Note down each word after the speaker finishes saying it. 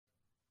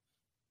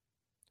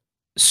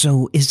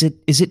So is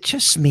it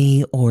just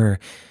me, or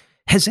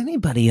has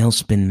anybody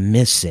else been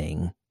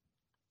missing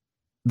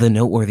the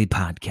Noteworthy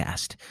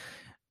podcast?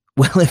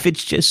 Well, if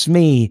it's just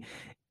me,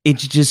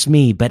 it's just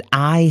me, but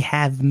I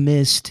have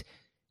missed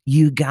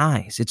you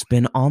guys. It's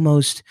been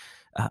almost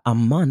a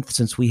month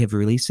since we have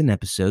released an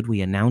episode.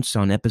 We announced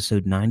on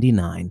episode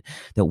 99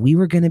 that we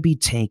were going to be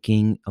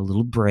taking a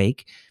little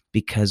break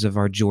because of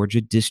our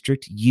Georgia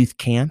District youth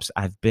camps.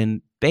 I've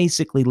been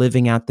basically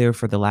living out there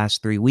for the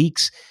last 3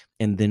 weeks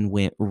and then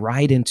went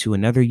right into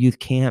another youth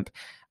camp.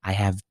 I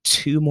have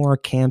 2 more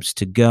camps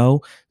to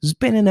go. It's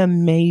been an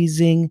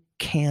amazing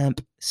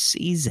camp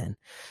season.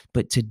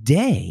 But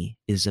today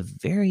is a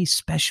very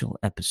special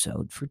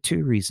episode for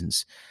 2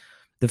 reasons.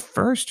 The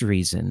first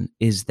reason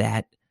is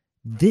that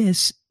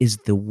this is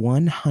the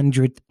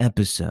 100th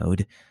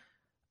episode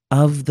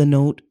of the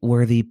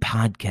Noteworthy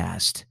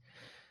podcast.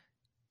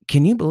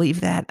 Can you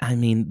believe that? I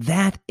mean,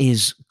 that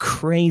is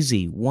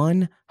crazy.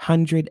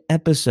 100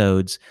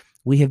 episodes.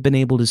 We have been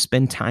able to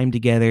spend time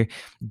together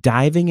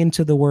diving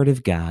into the Word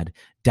of God,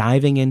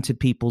 diving into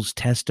people's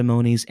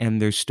testimonies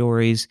and their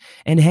stories,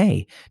 and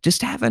hey,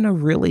 just having a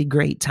really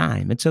great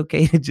time. It's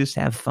okay to just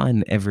have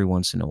fun every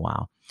once in a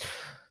while.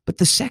 But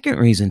the second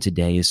reason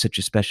today is such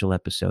a special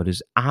episode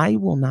is I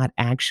will not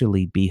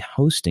actually be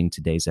hosting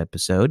today's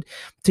episode.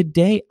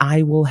 Today,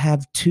 I will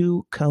have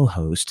 2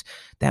 co-hosts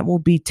that will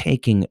be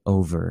taking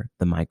over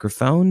the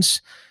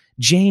microphones,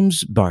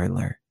 James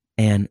Barler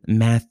and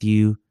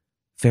Matthew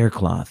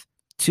Faircloth,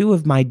 2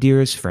 of my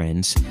dearest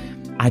friends.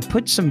 I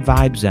put some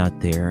vibes out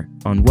there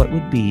on what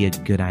would be a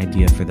good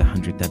idea for the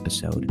 100th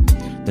episode.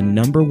 The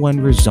number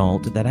one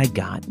result that I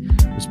got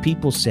was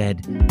people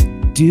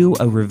said, do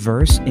a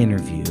reverse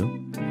interview.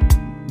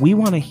 We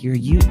want to hear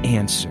you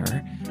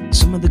answer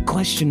some of the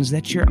questions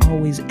that you're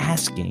always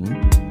asking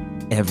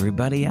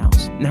everybody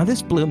else. Now,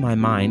 this blew my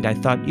mind. I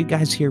thought, you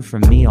guys hear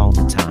from me all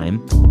the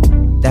time.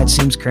 That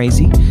seems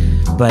crazy,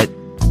 but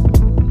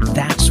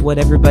that's what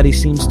everybody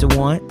seems to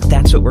want.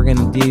 That's what we're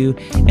going to do.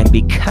 And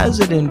because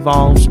it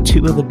involves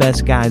 2 of the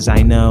best guys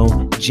I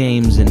know,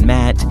 James and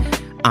Matt,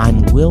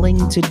 I'm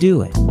willing to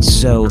do it.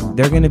 So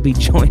they're going to be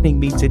joining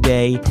me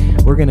today.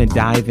 We're going to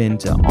dive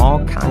into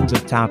all kinds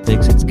of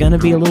topics. It's going to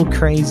be a little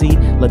crazy.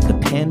 Let the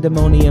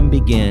pandemonium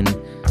begin.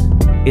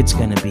 It's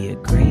going to be a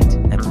great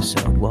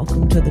episode.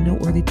 Welcome to the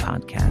Noteworthy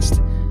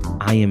Podcast.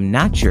 I am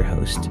not your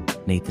host,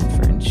 Nathan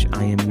French.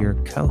 I am your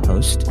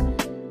co-host.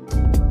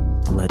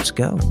 Let's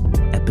go.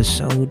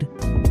 Episode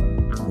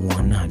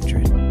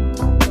 100.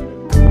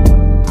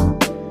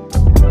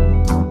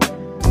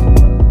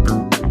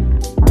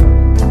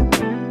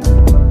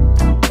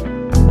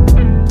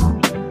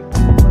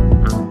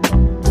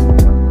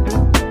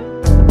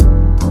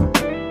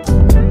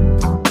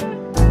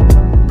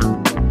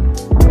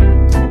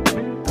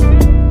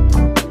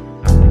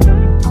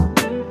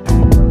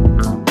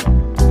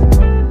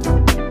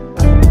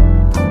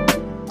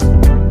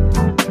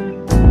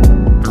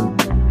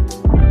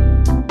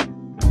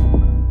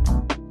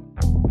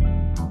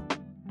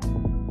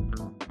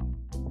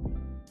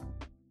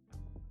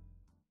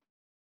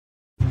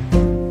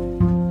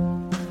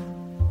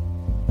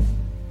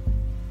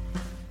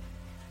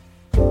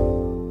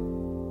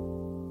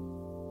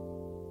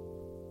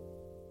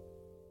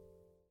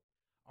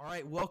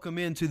 Welcome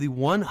into the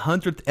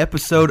 100th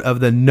episode of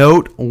the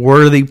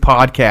Noteworthy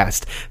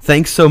Podcast.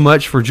 Thanks so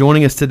much for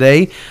joining us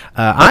today.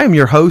 I am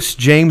your host,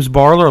 James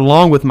Barler,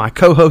 along with my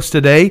co-host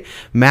today,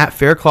 Matt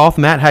Faircloth.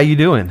 Matt, how you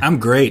doing? I'm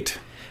great.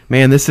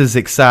 Man, this is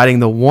exciting,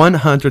 the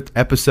 100th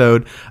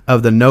episode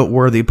of the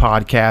Noteworthy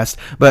Podcast.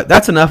 But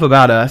that's enough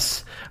about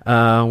us.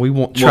 We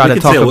won't try to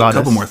talk about a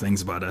couple more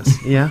things about us.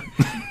 Yeah.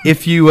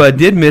 If you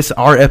did miss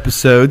our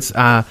episodes,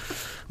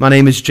 my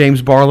name is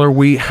James Barler.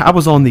 I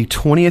was on the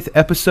 20th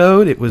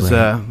episode. It was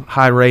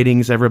high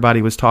ratings.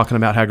 Everybody was talking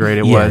about how great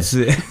it was.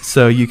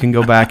 So you can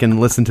go back and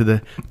listen to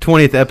the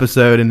 20th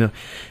episode, and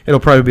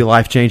it'll probably be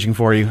life-changing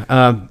for you.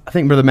 I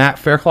think Brother Matt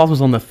Faircloth was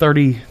on the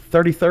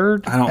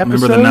 33rd I don't episode.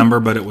 remember the number,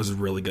 but it was a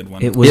really good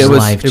one. It was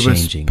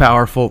life-changing. It was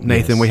powerful.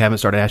 Nathan, we haven't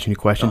started asking you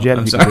questions yet.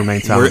 If you can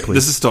remain silent, please.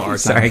 This is still our time.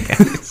 Sorry,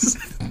 guys.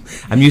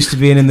 I'm used to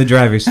being in the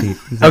driver's seat.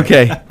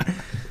 Okay.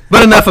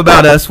 But enough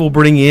about us. We'll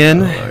bring in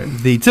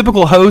the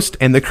typical host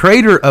and the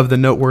creator of the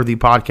Noteworthy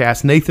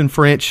Podcast, Nathan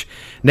French.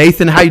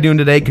 Nathan, how you doing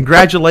today?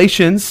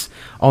 Congratulations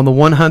on the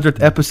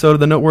 100th episode of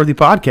the Noteworthy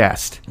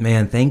Podcast.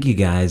 Man, thank you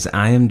guys.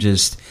 I am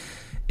just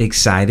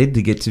excited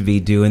to get to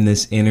be doing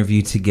this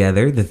interview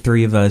together. The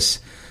 3 of us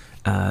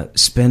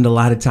spend a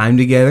lot of time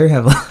together,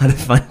 have a lot of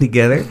fun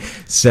together.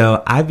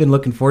 So I've been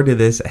looking forward to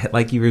this.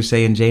 Like you were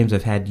saying, James,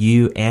 I've had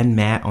you and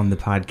Matt on the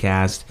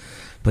podcast,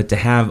 but to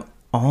have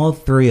all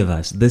 3 of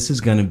us, this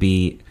is going to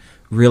be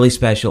really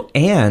special.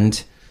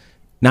 And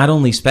not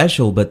only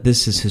special, but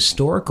this is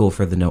historical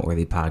for the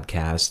Noteworthy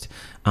Podcast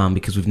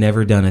because we've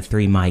never done a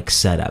 3-mic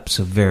setup.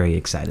 So very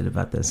excited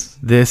about this.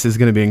 This is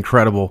going to be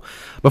incredible.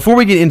 Before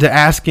we get into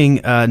asking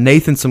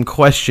Nathan some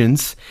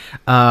questions,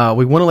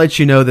 we want to let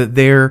you know that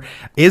there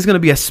is going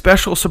to be a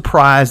special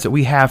surprise that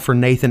we have for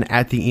Nathan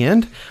at the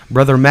end.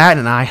 Brother Matt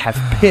and I have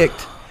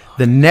picked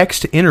the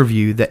next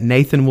interview that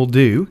Nathan will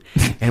do,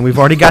 and we've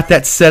already got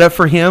that set up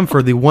for him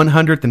for the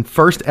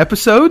 101st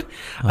episode.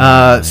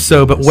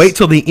 But wait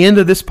till the end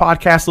of this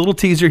podcast. A little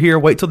teaser here.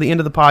 Wait till the end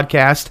of the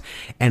podcast,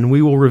 and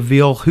we will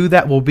reveal who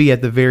that will be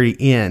at the very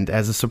end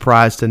as a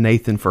surprise to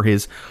Nathan for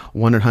his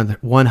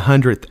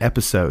 100th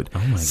episode. Oh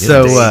my goodness.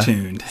 So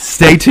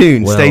stay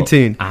tuned. Well, stay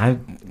tuned.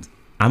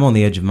 I'm on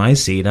the edge of my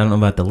seat. I don't know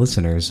about the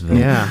listeners. But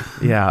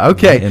Yeah.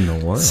 Okay. What in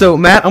the world? So,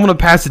 Matt, I'm going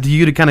to pass it to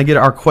you to kind of get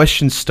our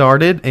questions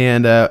started.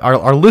 And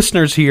our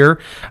listeners here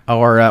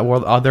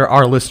there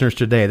are listeners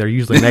today. They're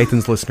usually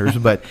Nathan's listeners,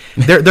 but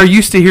they're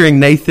used to hearing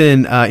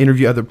Nathan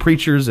interview other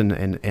preachers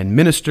and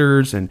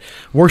ministers and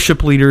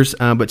worship leaders.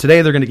 But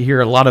today they're going to hear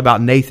a lot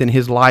about Nathan,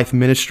 his life,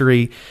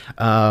 ministry,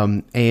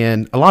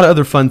 and a lot of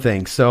other fun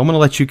things. So I'm going to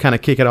let you kind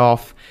of kick it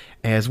off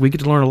as we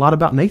get to learn a lot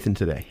about Nathan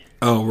today.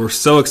 Oh, we're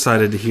so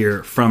excited to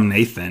hear from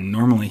Nathan.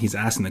 Normally he's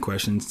asking the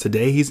questions.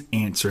 Today he's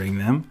answering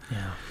them.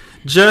 Yeah.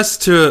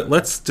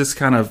 Let's just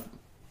kind of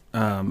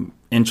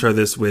intro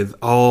this with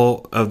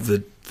all of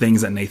the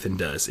things that Nathan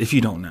does. If you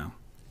don't know,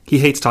 he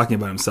hates talking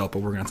about himself,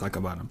 but we're going to talk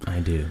about him.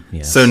 I do.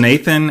 Yes. So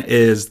Nathan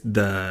is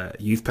the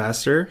youth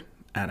pastor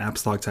at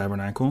Apostolic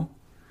Tabernacle.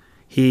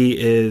 He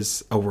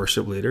is a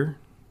worship leader.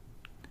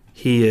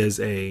 He is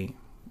a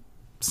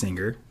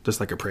singer, just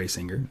like a praise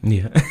singer.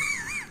 Yeah.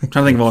 I'm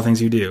trying to think of all the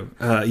things you do.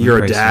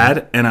 You're a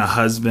dad and a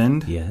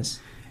husband. Yes.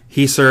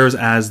 He serves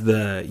as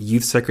the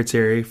youth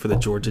secretary for the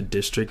Georgia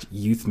District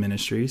Youth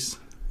Ministries.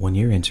 1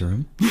 year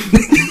interim.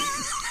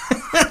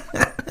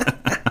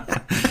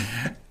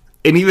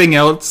 Anything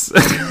else?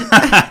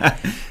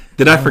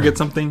 Did I forget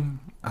something?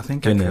 I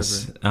think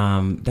Goodness.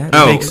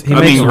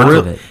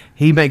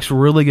 He makes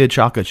really good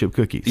chocolate chip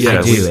cookies.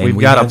 Yes. I do. We've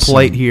got a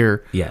plate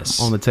here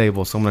Yes. on the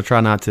table, so I'm going to try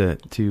not to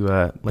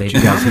let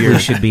you guys hear. He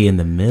should be in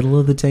the middle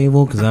of the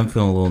table because I'm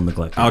feeling a little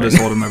neglected. I'll just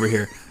hold him over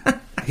here.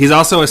 He's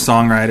also a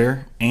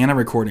songwriter and a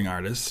recording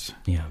artist.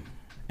 Yeah.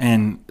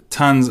 And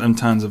tons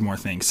of more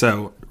things.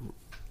 So,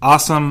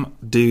 awesome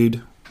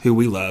dude who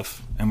we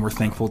love, and we're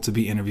thankful to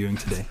be interviewing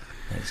today.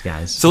 Thanks,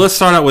 guys. So let's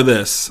start out with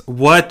this.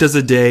 What does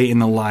a day in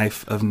the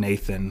life of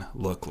Nathan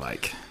look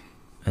like?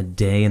 A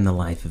day in the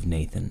life of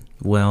Nathan.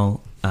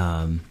 Well,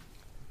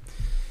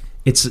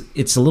 it's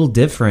a little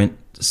different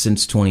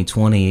since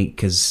 2020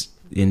 because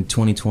in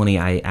 2020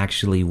 I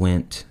actually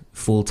went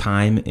full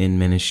time in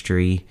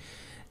ministry,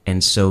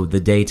 and so the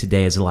day to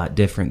day is a lot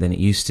different than it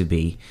used to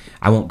be.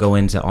 I won't go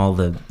into all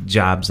the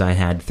jobs I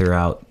had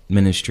throughout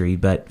ministry,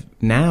 but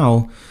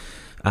now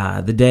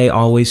the day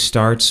always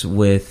starts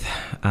with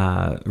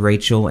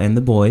Rachel and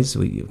the boys.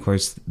 Of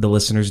course, the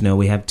listeners know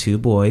we have 2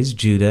 boys,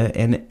 Judah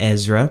and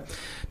Ezra.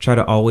 Try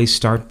to always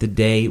start the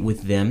day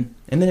with them.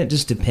 And then it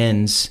just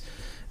depends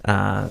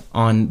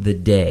on the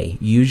day.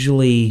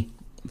 Usually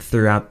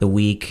throughout the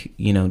week,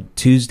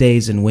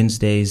 Tuesdays and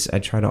Wednesdays, I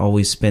try to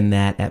always spend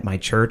that at my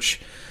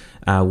church,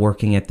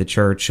 working at the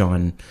church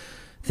on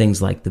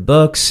things like the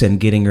books and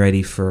getting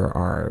ready for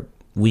our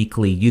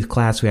weekly youth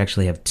class. We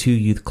actually have 2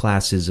 youth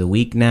classes a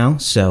week now,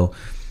 so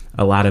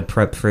a lot of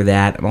prep for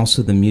that. I'm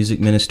also the music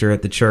minister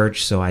at the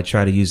church, so I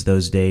try to use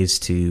those days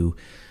to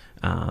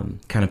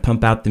kind of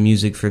pump out the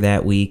music for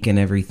that week and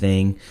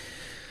everything.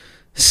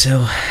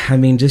 So,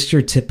 just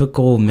your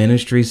typical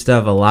ministry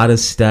stuff, a lot of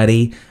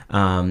study.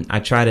 I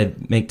try to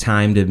make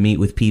time to meet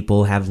with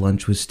people, have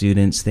lunch with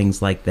students,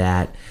 things like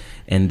that.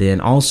 And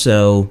then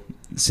also,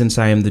 since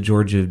I am the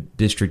Georgia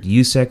District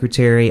Youth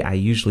Secretary, I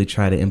usually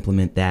try to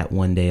implement that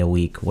 1 day a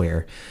week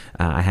where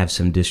I have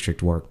some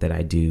district work that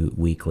I do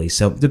weekly.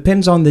 So it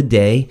depends on the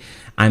day.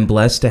 I'm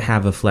blessed to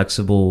have a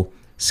flexible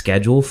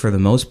schedule for the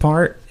most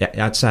part.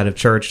 Outside of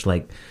church,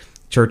 like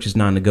church is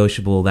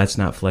non-negotiable, that's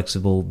not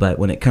flexible. But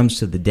when it comes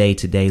to the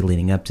day-to-day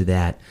leading up to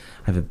that,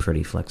 I have a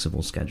pretty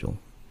flexible schedule.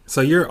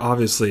 So you're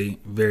obviously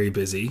very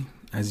busy,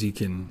 as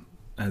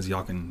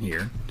y'all can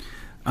hear.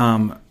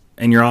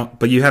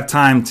 But you have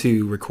time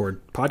to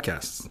record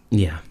podcasts.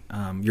 Yeah.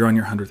 You're on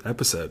your 100th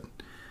episode.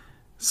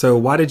 So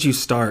why did you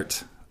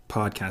start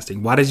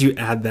podcasting? Why did you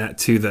add that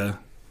to the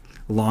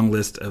long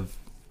list of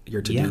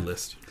your to-do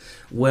list?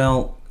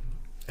 Well,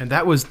 and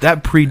that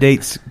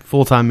predates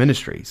full-time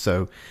ministry.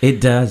 So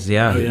it does,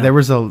 yeah. There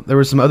was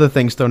some other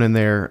things thrown in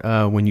there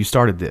when you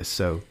started this.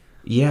 So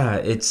yeah,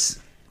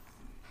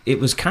 it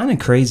was kind of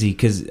crazy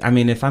because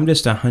if I'm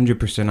just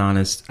 100%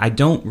 honest, I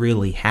don't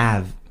really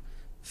have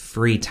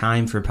free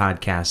time for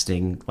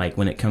podcasting, like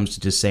when it comes to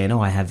just saying,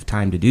 I have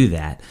time to do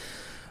that.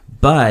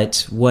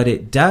 But what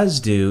it does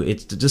do,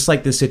 it's just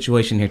like the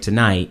situation here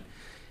tonight,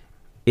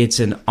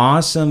 it's an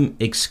awesome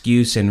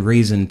excuse and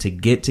reason to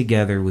get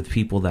together with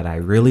people that I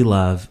really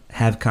love,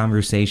 have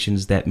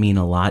conversations that mean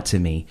a lot to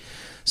me.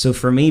 So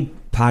for me,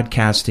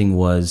 podcasting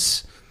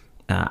was,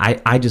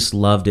 I just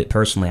loved it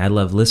personally. I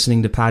love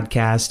listening to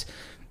podcasts.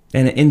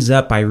 And it ends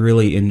up, I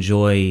really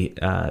enjoy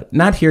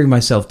not hearing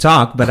myself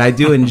talk, but I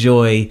do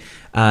enjoy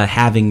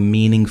having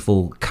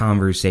meaningful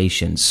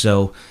conversations.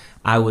 So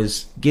I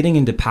was getting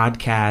into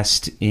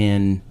podcast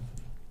in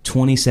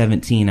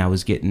 2017. I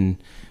was getting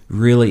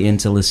really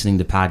into listening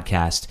to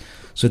podcasts.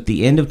 So at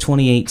the end of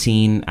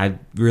 2018, I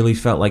really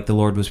felt like the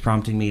Lord was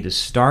prompting me to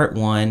start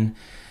one,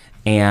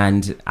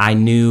 and I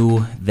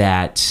knew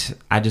that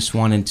I just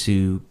wanted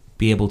to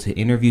be able to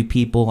interview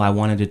people. I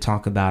wanted to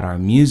talk about our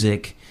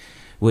music,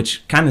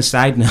 which, kind of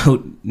side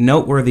note,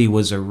 Noteworthy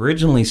was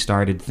originally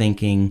started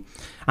thinking,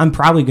 I'm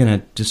probably going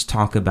to just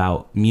talk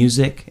about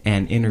music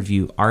and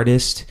interview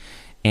artists.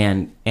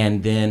 And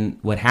then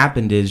what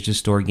happened is,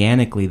 just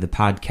organically, the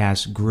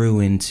podcast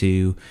grew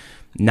into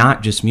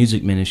not just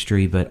music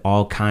ministry, but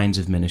all kinds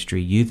of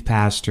ministry, youth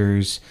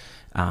pastors,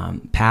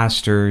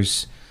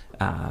 pastors,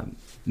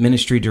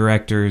 ministry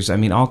directors. I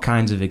mean, all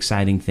kinds of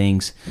exciting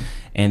things.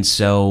 And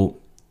so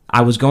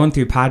I was going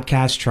through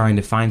podcasts trying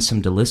to find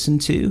some to listen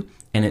to,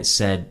 and it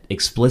said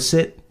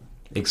explicit.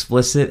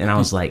 And I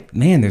was like,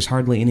 man, there's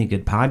hardly any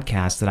good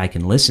podcasts that I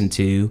can listen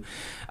to.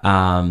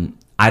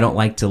 I don't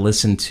like to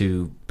listen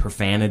to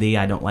profanity.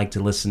 I don't like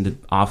to listen to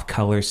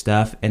off-color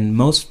stuff. And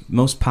most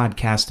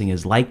podcasting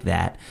is like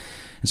that.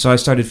 And so I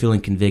started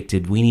feeling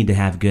convicted. We need to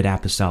have good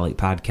apostolic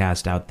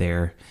podcast out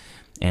there.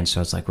 And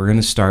so it's like, we're going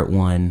to start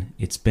one.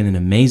 It's been an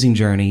amazing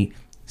journey.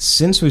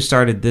 Since we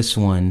started this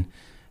one,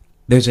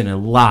 there's been a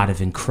lot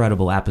of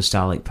incredible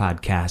apostolic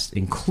podcasts,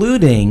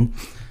 including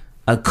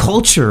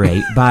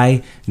Acculturate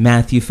by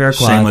Matthew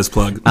Fairclough. Shameless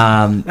plug.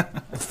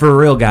 For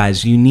real,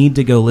 guys, you need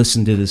to go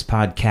listen to this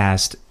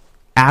podcast.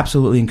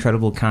 Absolutely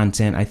incredible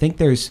content. I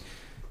think is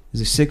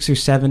there 6 or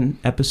 7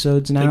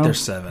 episodes now? I think there's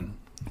 7.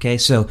 Okay,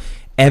 so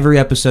every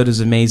episode is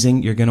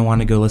amazing. You're going to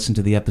want to go listen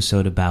to the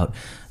episode about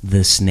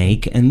the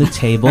snake and the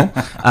table.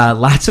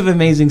 Lots of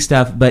amazing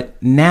stuff,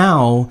 but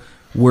now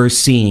we're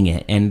seeing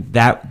it, and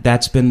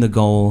that's been the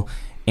goal,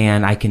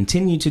 and I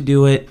continue to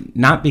do it,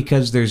 not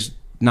because there's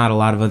not a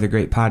lot of other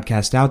great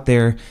podcasts out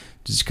there,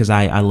 just because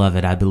I love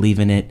it. I believe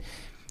in it.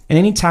 And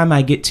anytime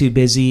I get too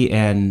busy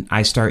and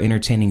I start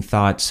entertaining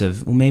thoughts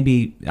of, well,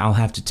 maybe I'll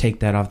have to take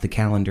that off the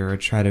calendar or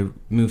try to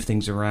move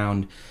things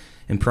around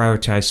and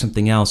prioritize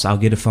something else, I'll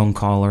get a phone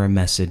call or a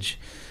message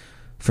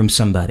from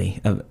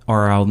somebody,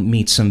 or I'll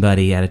meet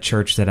somebody at a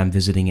church that I'm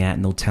visiting at,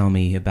 and they'll tell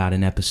me about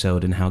an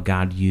episode and how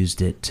God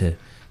used it to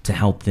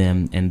help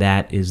them, and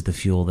that is the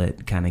fuel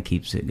that kind of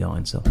keeps it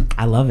going. So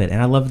I love it,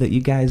 and I love that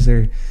you guys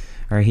are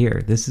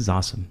here. This is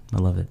awesome. I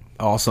love it.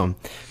 Awesome.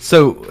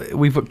 So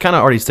we've kind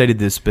of already stated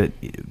this, but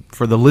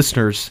for the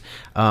listeners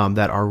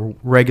that are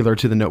regular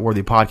to the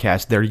Noteworthy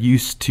podcast, they're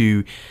used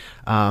to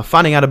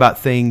finding out about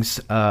things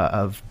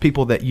of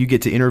people that you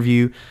get to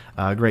interview,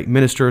 great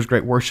ministers,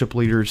 great worship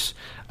leaders.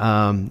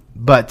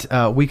 But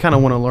we kind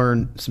of want to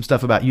learn some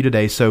stuff about you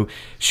today. So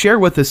share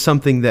with us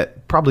something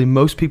that probably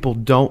most people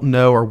don't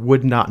know or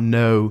would not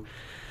know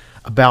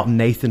about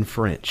Nathan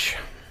French.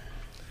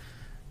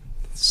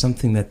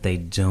 Something that they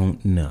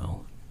don't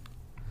know.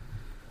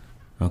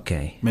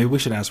 Okay. Maybe we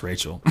should ask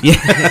Rachel. Yeah.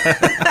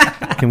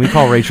 Can we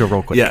call Rachel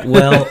real quick? Yeah.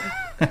 Well,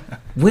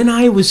 when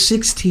I was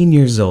 16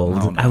 years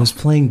old, I was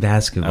playing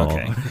basketball.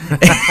 Okay.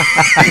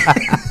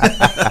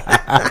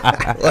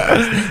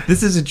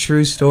 This is a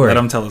true story. Let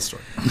him tell the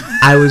story.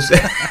 I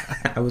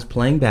was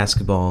playing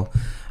basketball. I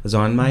was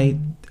on my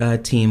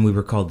team. We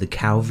were called the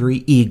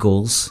Calvary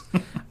Eagles.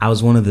 I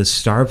was one of the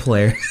star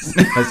players.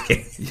 I was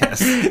kidding.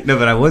 Yes. No,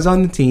 but I was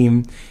on the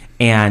team,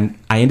 and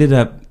I ended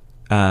up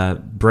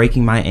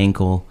breaking my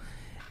ankle,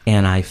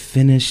 and I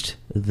finished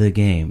the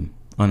game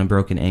on a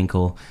broken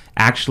ankle.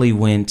 Actually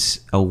went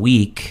a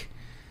week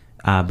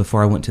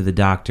before I went to the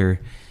doctor,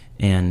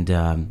 and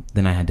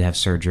then I had to have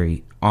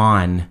surgery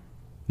on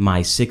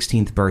my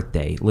 16th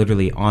birthday.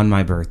 Literally on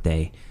my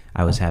birthday,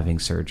 I was having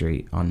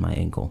surgery on my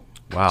ankle.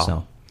 Wow.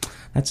 So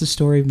that's a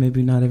story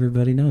maybe not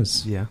everybody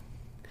knows. Yeah.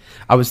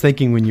 I was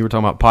thinking when you were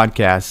talking about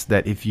podcasts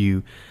that if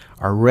you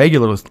are a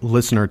regular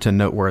listener to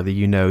Noteworthy,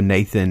 you know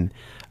Nathan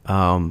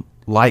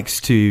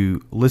likes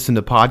to listen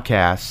to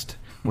podcasts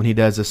when he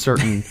does a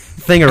certain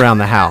thing around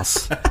the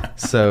house.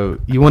 So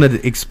you wanted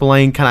to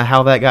explain kind of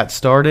how that got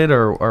started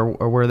or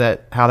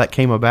how that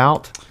came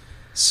about?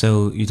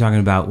 So you're talking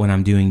about when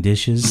I'm doing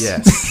dishes?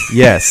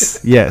 Yes.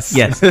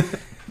 Yes.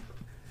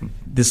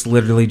 This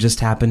literally just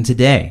happened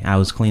today. I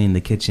was cleaning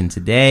the kitchen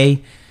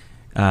today,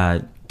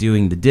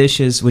 doing the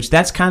dishes, which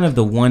that's kind of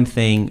the one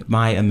thing.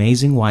 My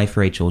amazing wife,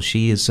 Rachel,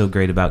 she is so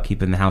great about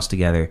keeping the house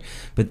together.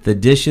 But the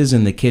dishes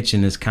in the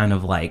kitchen is kind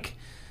of like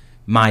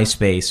my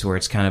space where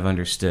it's kind of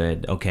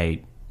understood,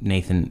 okay,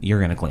 Nathan, you're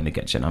going to clean the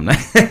kitchen. I'm not.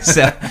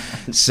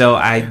 so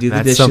I do the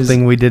dishes. That's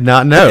something we did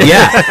not know.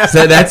 Yeah.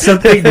 So that's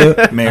something new.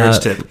 Marriage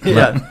tip.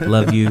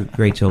 Love you,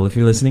 Rachel, if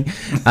you're listening.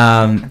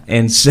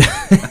 And so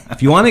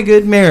if you want a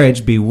good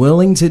marriage, be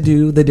willing to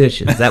do the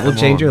dishes. That will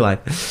change your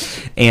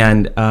life.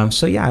 And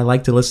so, yeah, I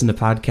like to listen to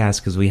podcasts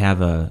because we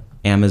have a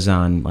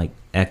Amazon like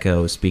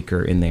Echo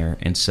speaker in there.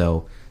 And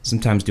so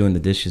sometimes doing the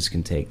dishes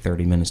can take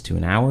 30 minutes to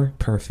an hour.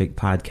 Perfect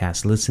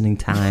podcast listening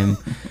time.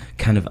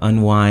 Kind of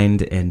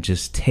unwind and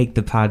just take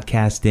the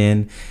podcast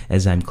in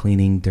as I'm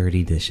cleaning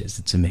dirty dishes.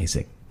 It's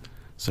amazing.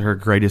 So her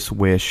greatest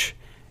wish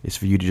is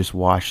for you to just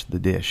wash the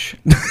dish.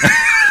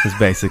 Is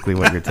basically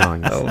what you're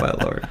telling us. Oh, my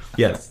Lord.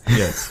 Yes.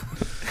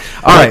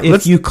 All right.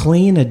 If you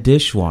clean a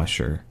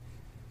dishwasher,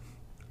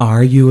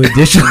 Are you a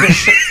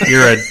dishwasher?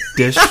 You're a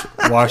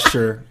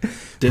dishwasher.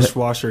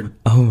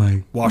 Oh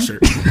my. Washer.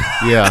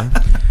 Yeah.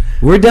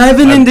 We're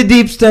diving into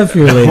deep stuff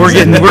here, ladies.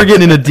 We're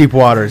getting into deep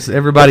waters.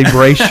 Everybody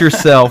brace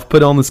yourself.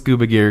 Put on the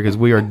scuba gear because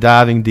we are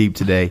diving deep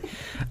today.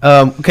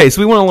 Okay,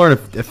 so we want to learn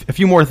a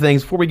few more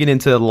things before we get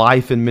into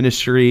life and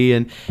ministry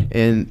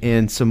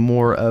and some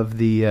more of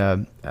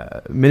the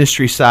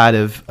ministry side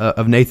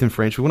of Nathan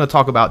French. We want to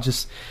talk about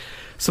just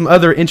some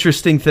other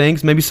interesting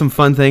things, maybe some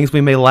fun things.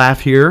 We may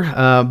laugh here,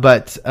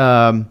 but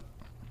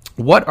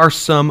what are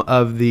some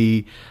of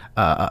the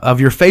of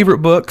your favorite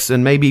books,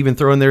 and maybe even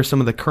throw in there some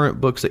of the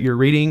current books that you're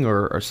reading,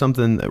 or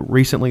something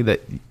recently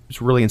that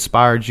has really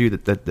inspired you,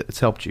 that's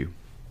helped you?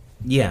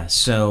 Yeah,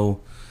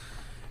 so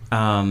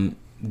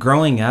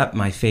growing up,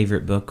 my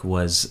favorite book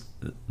was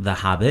The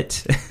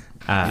Hobbit. Yes.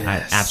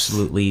 I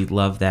absolutely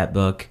loved that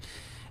book.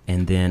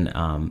 And then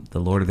The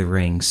Lord of the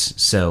Rings.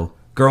 So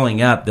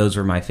growing up, those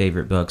were my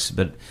favorite books.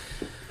 But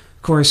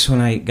of course, when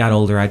I got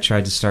older, I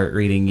tried to start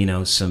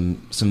reading,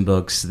 some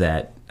books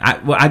that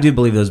I do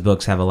believe those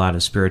books have a lot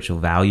of spiritual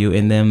value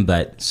in them,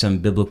 but some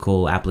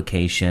biblical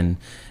application.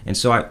 And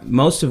so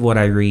most of what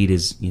I read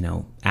is,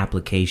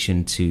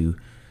 application to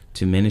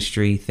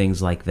ministry,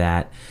 things like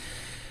that.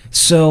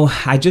 So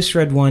I just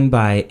read one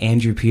by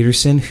Andrew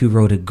Peterson, who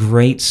wrote a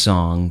great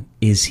song,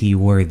 Is He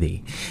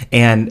Worthy?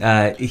 And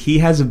he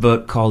has a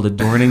book called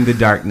Adorning the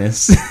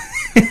Darkness,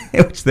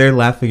 which they're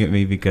laughing at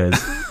me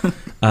because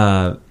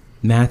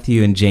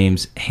Matthew and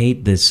James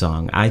hate this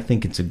song. I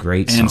think it's a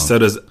great song. And so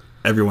does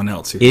everyone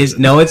else.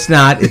 No, it's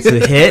not. It's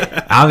a hit.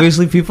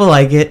 Obviously, people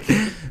like it.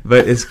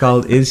 But it's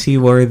called Is He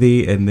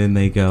Worthy? And then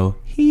they go,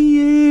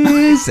 He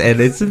is. And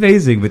it's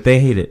amazing, but they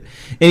hate it.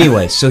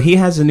 Anyway, so he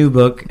has a new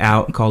book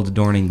out called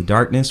Adorning the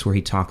Darkness, where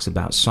he talks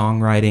about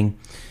songwriting.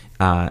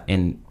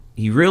 And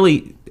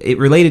it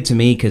related to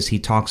me because he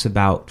talks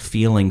about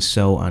feeling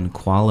so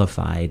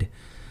unqualified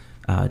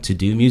to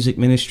do music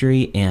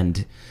ministry.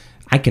 And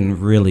I can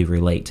really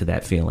relate to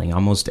that feeling.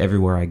 Almost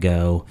everywhere I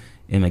go,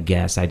 am a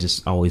guest, I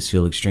just always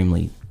feel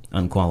extremely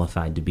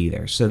unqualified to be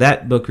there. So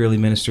that book really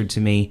ministered to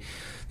me.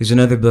 There's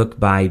another book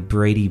by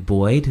Brady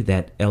Boyd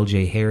that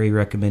L.J. Harry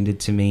recommended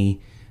to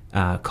me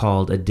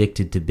called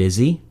Addicted to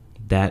Busy.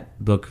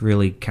 That book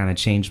really kind of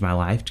changed my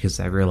life because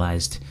I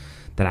realized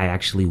that I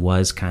actually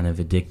was kind of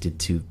addicted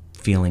to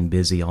feeling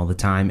busy all the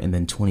time. And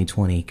then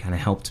 2020 kind of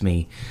helped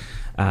me.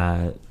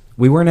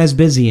 We weren't as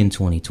busy in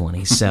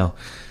 2020, so...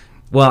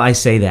 Well, I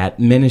say that.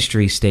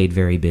 Ministry stayed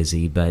very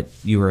busy, but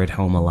you were at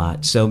home a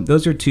lot. So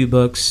those are two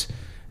books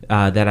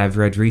that I've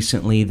read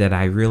recently that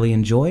I really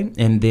enjoy.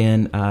 And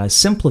then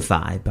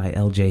Simplify by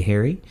L.J.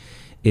 Harry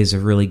is a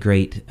really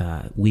great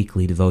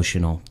weekly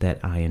devotional that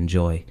I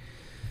enjoy.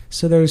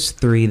 So there's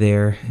three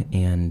there,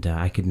 and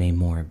I could name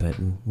more, but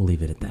we'll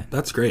leave it at that.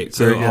 That's great.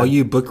 So all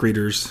you book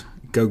readers,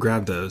 go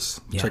grab those.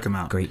 Yeah, check them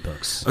out. Great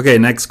books. Okay,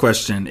 next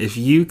question. If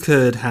you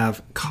could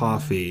have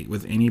coffee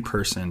with any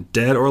person,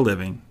 dead or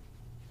living,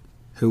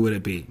 who would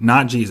it be?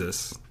 Not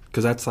Jesus,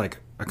 because that's like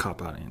a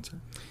cop-out answer.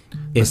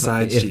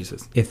 Besides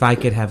Jesus. If I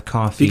could have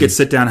coffee... If you could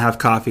sit down and have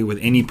coffee with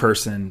any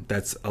person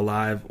that's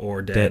alive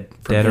or dead.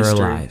 Dead or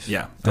alive.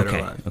 Yeah, dead or okay.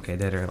 alive. Okay,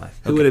 dead or alive.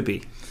 Who would it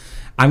be?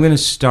 I'm going to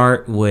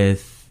start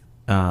with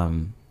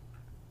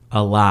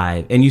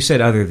alive. And you said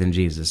other than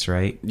Jesus,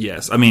 right?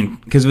 Yes. I mean,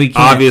 because we can't...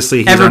 Obviously,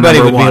 he's everybody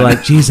our would number be one.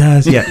 like,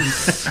 Jesus. Yeah.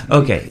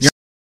 Okay. You're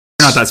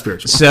not that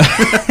spiritual.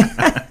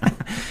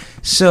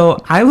 So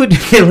I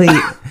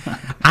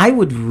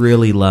would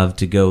really love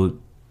to go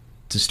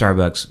to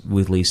Starbucks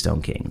with Lee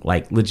Stone King.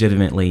 Like,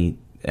 legitimately,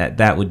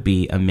 that would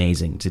be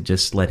amazing to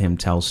just let him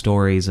tell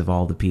stories of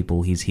all the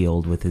people he's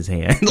healed with his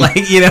hand.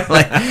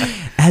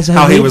 As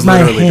I laid my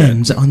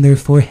hands on their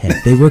forehead,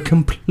 they were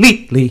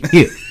completely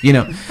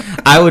healed.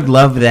 I would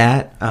love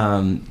that.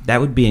 That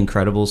would be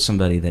incredible.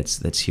 Somebody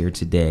that's here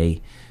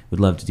today would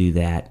love to do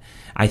that.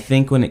 I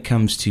think when it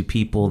comes to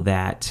people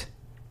that...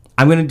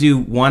 I'm going to do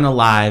one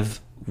alive,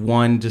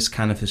 one just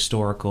kind of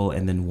historical,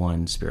 and then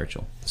one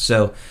spiritual.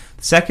 So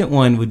the second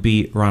one would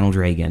be Ronald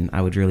Reagan. I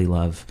really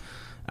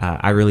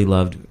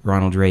loved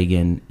Ronald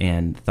Reagan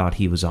and thought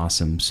he was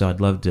awesome. So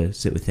I'd love to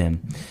sit with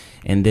him.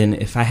 And then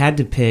if I had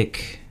to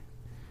pick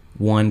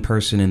one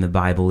person in the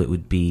Bible, it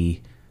would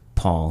be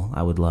Paul.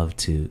 I would love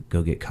to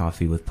go get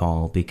coffee with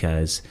Paul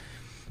because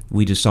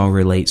we just all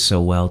relate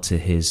so well to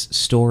his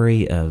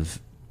story of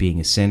being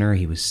a sinner.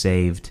 He was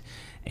saved.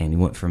 And he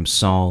went from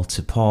Saul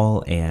to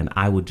Paul, and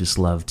I would just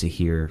love to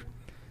hear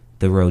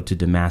the road to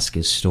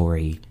Damascus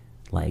story,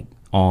 like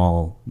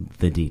all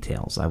the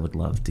details. I would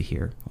love to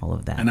hear all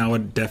of that. And I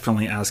would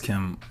definitely ask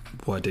him,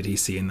 what did he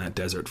see in that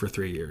desert for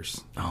 3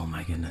 years? Oh,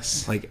 my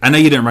goodness. Like, I know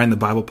you didn't write in the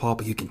Bible, Paul,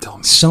 but you can tell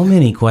me. So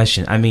many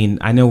questions. I mean,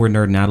 I know we're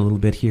nerding out a little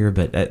bit here,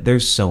 but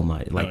there's so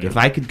much. Like, if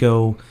I could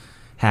go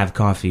have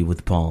coffee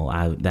with Paul,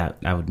 I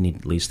would need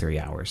at least 3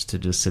 hours to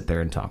just sit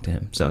there and talk to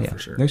him. So, yeah, for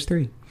sure. There's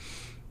three.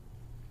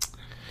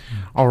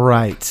 All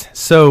right.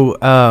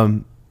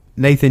 So,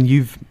 Nathan,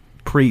 you've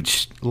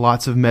preached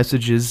lots of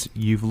messages.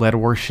 You've led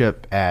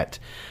worship at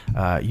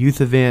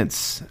youth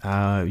events.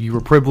 You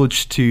were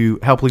privileged to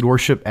help lead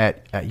worship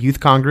at Youth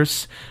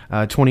Congress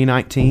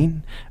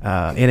 2019,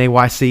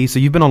 NAYC. So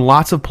you've been on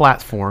lots of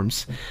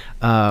platforms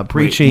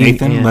preaching. Wait,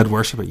 Nathan led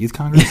worship at Youth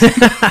Congress?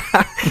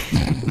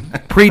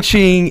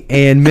 Preaching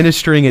and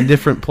ministering in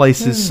different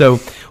places. So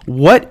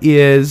what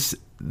is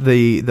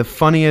the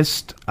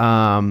funniest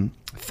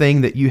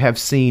thing that you have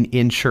seen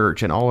in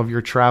church and all of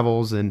your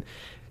travels and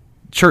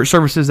church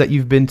services that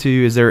you've been to?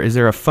 Is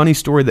there a funny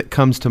story that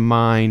comes to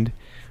mind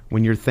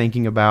when you're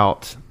thinking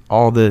about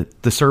all the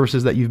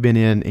services that you've been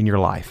in your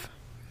life?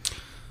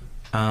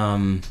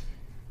 Of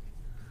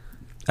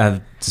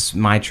just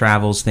my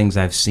travels, things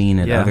I've seen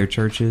at other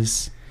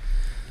churches.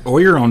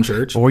 Or your own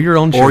church. Or your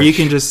own church. Or you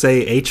can just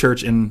say a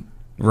church on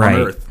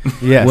earth.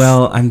 Yes.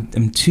 Well,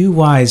 I'm too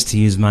wise to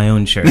use my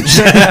own church.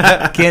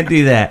 Can't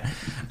do that.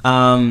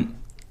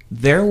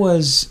 There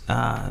was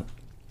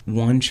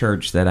one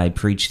church that I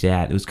preached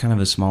at. It was kind of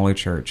a smaller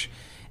church,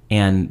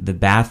 and the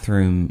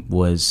bathroom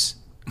was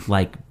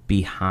like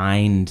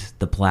behind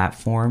the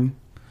platform,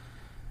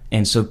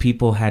 and so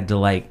people had to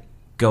like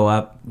go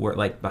up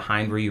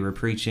behind where you were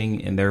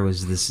preaching, and there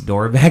was this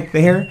door back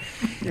there,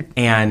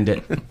 and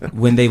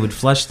when they would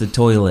flush the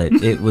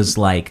toilet, it was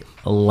like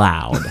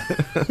loud.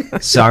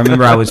 So I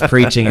remember I was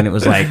preaching, and it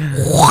was like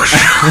whoosh,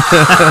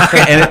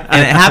 and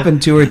it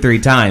happened 2 or 3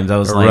 times. I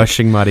was a like,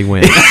 rushing mighty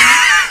wind.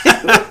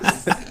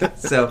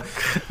 So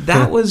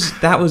that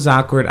was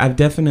awkward. I've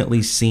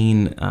definitely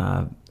seen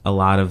a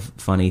lot of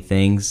funny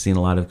things, seen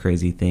a lot of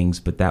crazy things,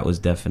 but that was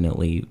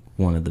definitely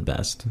one of the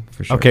best,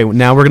 for sure. Okay,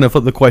 now we're going to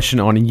flip the question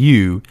on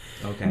you.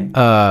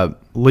 Okay.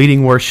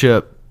 Leading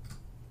worship,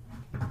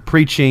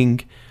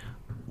 preaching,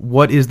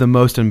 what is the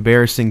most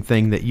embarrassing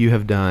thing that you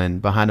have done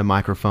behind a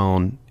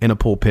microphone in a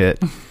pulpit?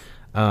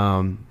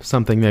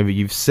 Something maybe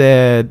you've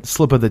said,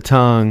 slip of the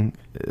tongue,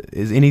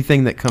 is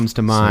anything that comes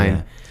to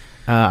mind?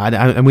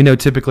 And we know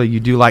typically you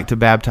do like to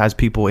baptize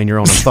people in your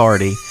own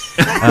authority.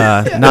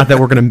 Not that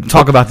we're going to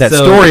talk about that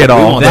story at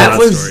all. That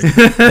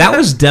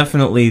was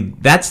definitely,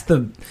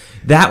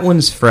 that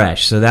one's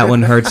fresh, so that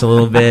one hurts a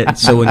little bit.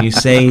 So when you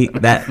say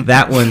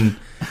that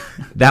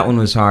one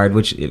was hard,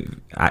 which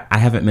I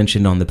haven't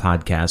mentioned on the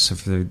podcast. So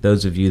for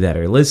those of you that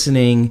are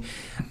listening,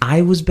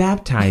 I was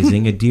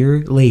baptizing a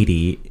dear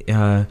lady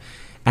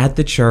at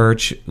the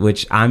church,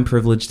 which I'm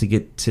privileged to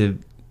get to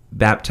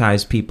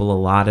baptize people a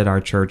lot at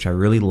our church. I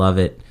really love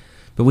it.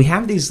 But we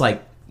have these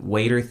like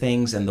waiter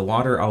things, and the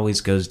water always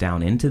goes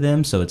down into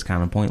them, so it's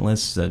kind of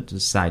pointless. So just a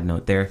side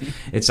note there.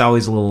 It's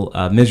always a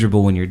little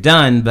miserable when you're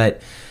done.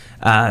 But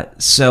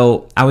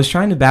so I was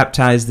trying to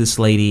baptize this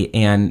lady,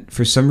 and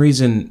for some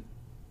reason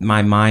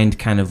my mind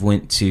kind of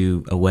went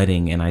to a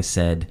wedding, and I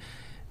said,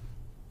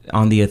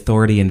 on the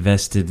authority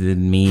invested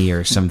in me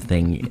or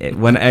something.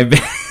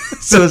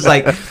 So it's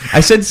like,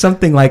 I said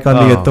something like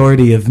on the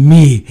authority of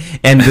me.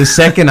 And the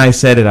second I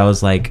said it, I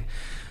was like,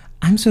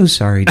 I'm so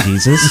sorry,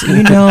 Jesus.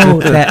 You know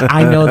that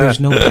I know there's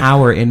no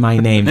power in my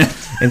name.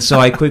 And so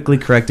I quickly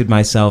corrected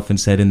myself and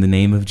said, in the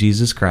name of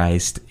Jesus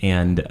Christ,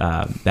 and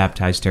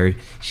baptized her.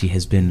 She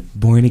has been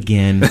born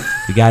again.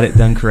 We got it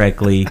done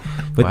correctly.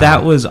 But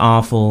that was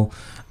awful.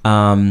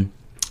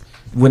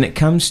 When it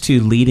comes to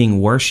leading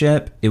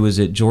worship, it was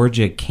at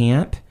Georgia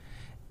Camp,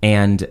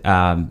 and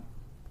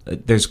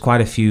there's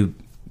quite a few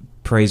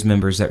praise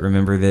members that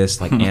remember this,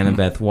 like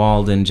Annabeth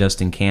Walden,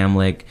 Justin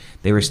Kamlick.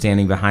 They were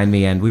standing behind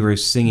me, and we were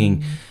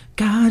singing,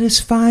 God is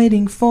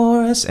fighting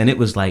for us, and it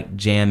was like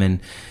jamming,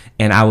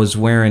 and I was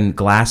wearing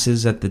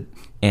glasses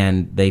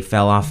and they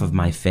fell off of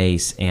my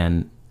face,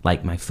 and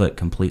like my foot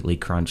completely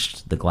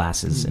crunched the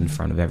glasses in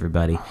front of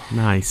everybody.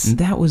 Nice. And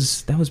that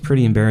was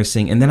pretty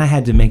embarrassing. And then I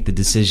had to make the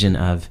decision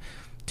of,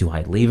 do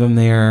I leave them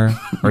there,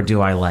 or do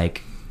I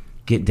like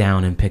get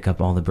down and pick up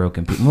all the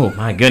broken pieces? Oh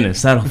my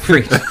goodness, that'll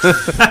preach.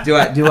 Do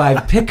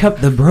I pick up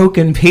the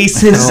broken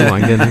pieces? Oh my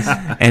goodness.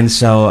 And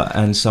so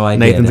I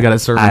Nathan's did. got to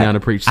serve me down to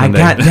preach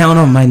Sunday. I got down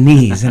on my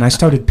knees and I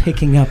started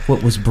picking up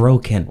what was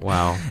broken.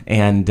 Wow.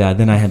 And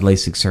then I had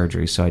LASIK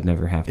surgery, so I'd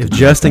never have to. If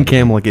Justin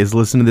Kamlick is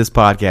listening to this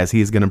podcast,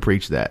 he is going to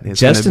preach that.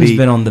 Justin's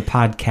been on the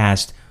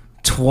podcast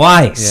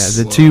twice.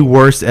 Yeah, the 2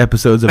 worst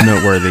episodes of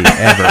Noteworthy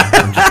ever.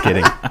 I'm just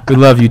kidding. We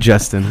love you,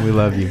 Justin. We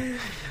love you.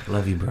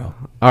 Love you, bro.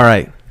 All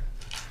right.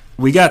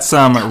 We got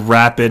some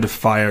rapid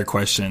fire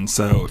questions,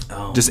 so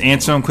just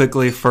answer them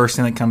quickly. First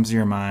thing that comes to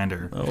your mind,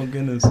 or oh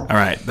goodness. All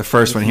right, the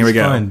first one. Here we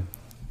go. Fun.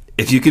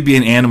 If you could be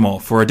an animal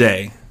for a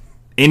day,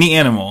 any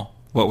animal,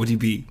 what would you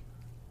be?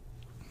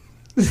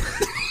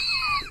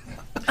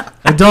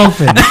 A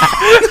dolphin.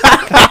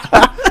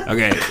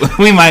 Okay,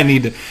 we might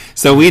need to.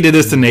 So we did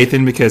this to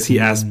Nathan because he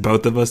asked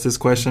both of us this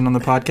question on the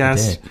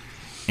podcast,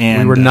 and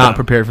we were not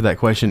prepared for that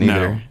question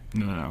either.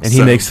 No. And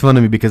he makes fun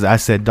of me because I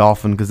said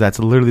dolphin, because that's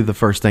literally the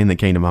first thing that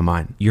came to my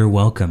mind. You're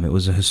welcome. It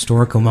was a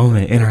historical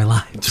moment in our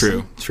lives.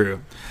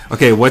 True.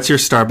 Okay, what's your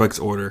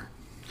Starbucks order?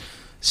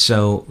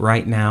 So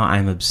right now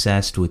I'm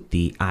obsessed with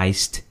the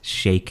iced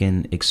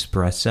shaken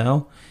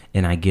espresso,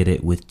 and I get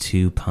it with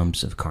 2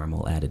 pumps of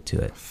caramel added to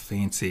it.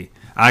 Fancy.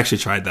 I actually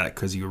tried that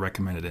because you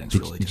recommended it. It's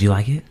really good. Did you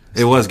like it?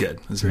 It was good.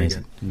 It was very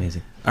Amazing. good.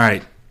 Amazing. All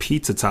right,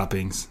 pizza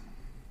toppings.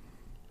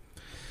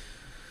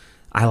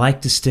 I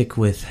like to stick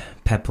with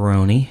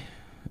pepperoni.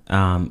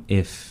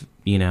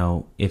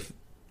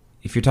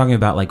 If you're talking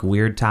about like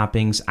weird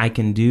toppings, I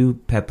can do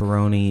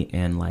pepperoni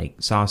and like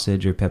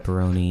sausage, or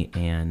pepperoni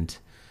and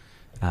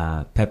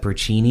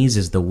pepperoncinis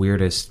is the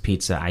weirdest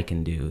pizza I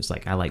can do. It's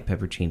like I like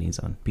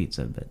pepperoncinis on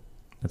pizza, but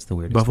that's the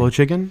weirdest. Buffalo thing.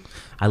 chicken?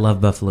 I love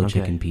buffalo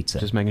chicken pizza.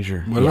 Just making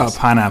sure. What about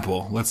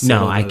pineapple?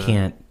 No, I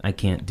can't. I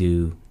can't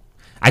do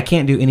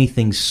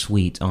anything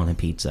sweet on a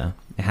pizza.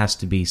 It has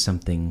to be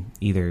something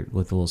either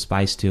with a little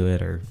spice to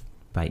it or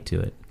bite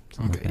to it.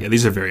 Okay, yeah,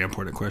 these are very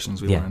important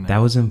questions. Yeah, that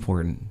was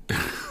important.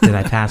 Did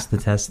I pass the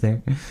test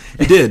there?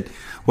 You did.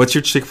 What's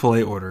your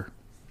Chick-fil-A order?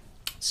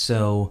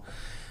 So,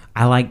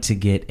 I like to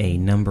get a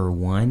number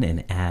 1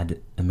 and add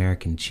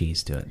American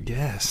cheese to it.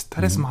 Yes,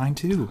 that is mine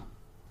too.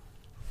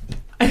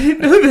 I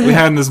didn't know that. We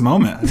had in this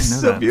moment. I didn't know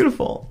so that.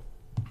 Beautiful.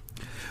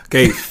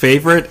 Okay,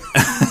 favorite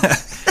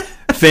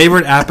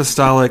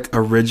apostolic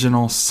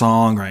original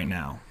song right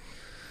now.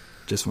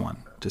 Just one.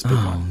 Just pick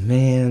Oh one.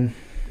 man,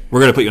 We're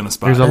gonna put you on the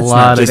spot. There's a That's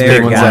lot not of fair,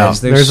 good ones guys.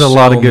 out. There's a so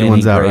lot of good many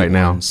ones out great right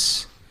now.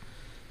 ones.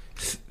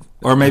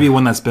 Or maybe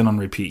one that's been on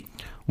repeat.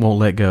 Won't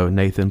let go.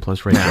 Nathan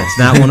plus Rachel. No, it's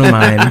not one of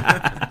mine.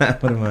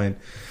 Not one of mine.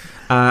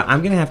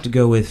 I'm gonna have to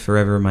go with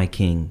 "Forever My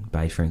King"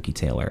 by Frankie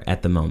Taylor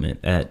at the moment.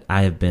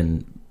 I have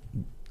been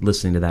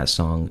listening to that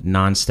song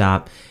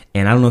nonstop,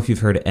 and I don't know if you've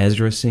heard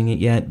Ezra sing it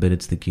yet, but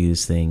it's the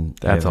cutest thing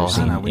That's you've ever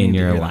awesome. seen I know, we in need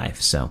to your hear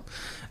life. So,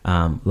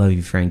 love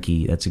you,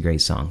 Frankie. That's a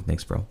great song.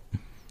 Thanks, bro.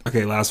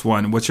 Okay, last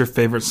one. What's your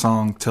favorite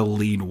song to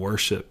lead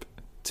worship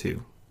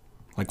to?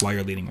 Like while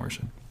you're leading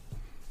worship.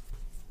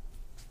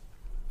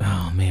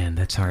 Oh man,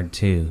 that's hard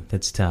too.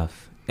 That's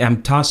tough.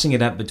 I'm tossing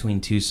it up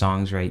between 2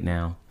 songs right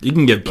now. You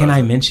can give both. Can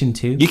I mention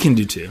 2? You can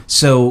do 2.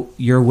 So,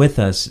 "You're With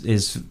Us"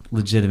 is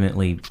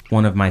legitimately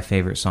one of my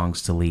favorite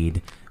songs to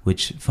lead,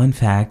 which, fun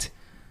fact,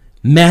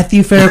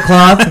 Matthew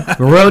Faircloth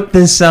wrote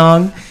this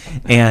song,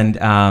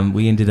 and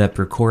we ended up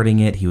recording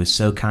it. He was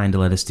so kind to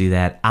let us do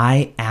that.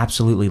 I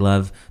absolutely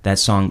love that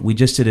song. We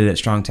just did it at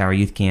Strong Tower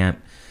Youth Camp.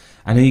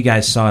 I know you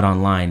guys saw it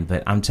online,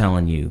 but I'm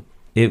telling you,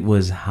 it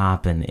was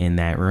hopping in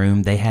that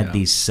room. They had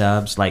these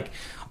subs, like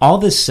all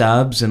the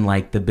subs and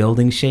like the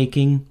building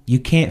shaking. You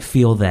can't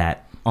feel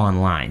that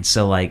online.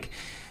 So like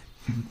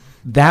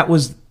that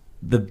was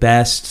the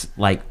best.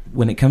 Like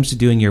when it comes to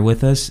doing "You're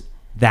With Us,"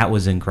 that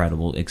was an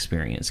incredible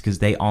experience because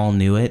they all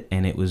knew it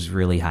and it was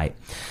really hype.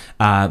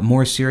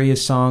 More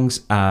serious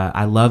songs.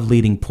 I love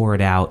leading "Pour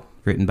It Out,"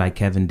 written by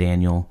Kevin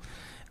Daniel.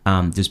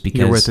 Just because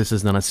 "You're With Us"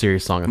 is not a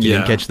serious song. If you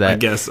didn't catch that. I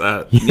guess.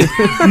 no.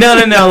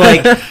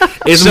 Like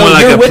It's so more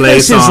like "You're a With play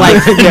Us" song. is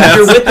like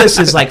 "You're With Us"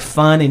 is like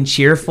fun and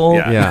cheerful.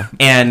 Yeah.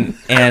 And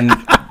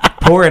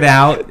 "Pour It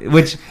Out,"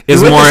 which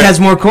Is "You're With more- Us" has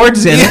more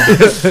chords in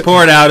it.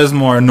 Pour It Out is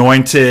more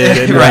anointed.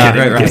 And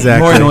right.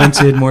 Exactly. More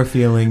anointed, more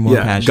feeling, more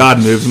Yeah, passion. God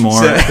moves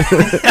more.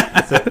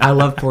 So I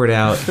love "Pour It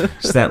Out."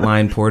 Just that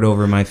line, "Pour it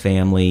over my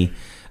family."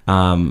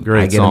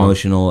 Great I get song.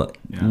 emotional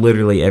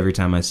literally every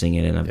time I sing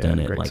it, and I've done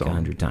it great like song.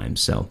 100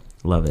 times. So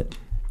love it.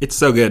 It's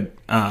so good.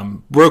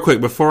 Real quick,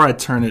 before I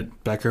turn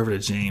it back over to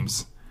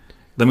James,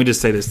 let me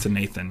just say this to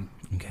Nathan.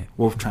 Okay.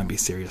 We'll try and be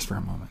serious for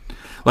a moment.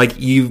 Like,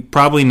 you've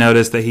probably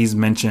noticed that he's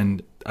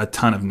mentioned a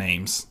ton of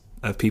names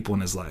of people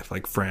in his life,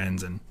 like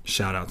friends and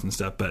shout-outs and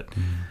stuff, but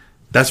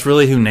that's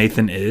really who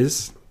Nathan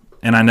is.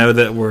 And I know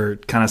that we're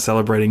kind of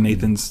celebrating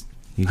Nathan's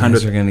You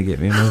guys are going to get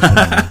me emotional.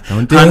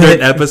 Don't do 100th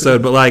it.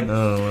 episode, but like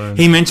Oh,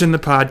 he mentioned the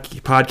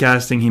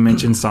podcasting, he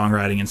mentioned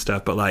songwriting and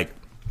stuff, but like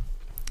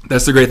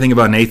that's the great thing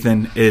about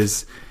Nathan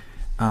is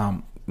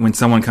when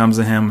someone comes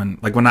to him and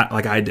like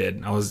I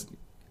did, I was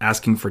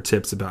asking for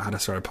tips about how to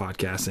start a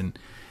podcast, and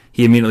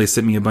he immediately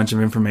sent me a bunch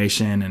of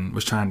information and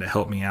was trying to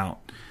help me out.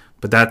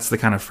 But that's the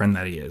kind of friend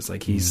that he is.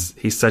 Like he's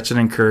such an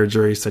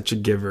encourager, he's such a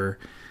giver,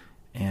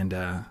 and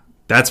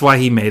that's why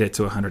he made it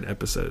to 100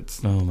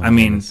 episodes. Oh my I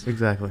mean, goodness.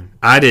 Exactly.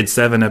 I did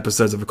 7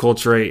 episodes of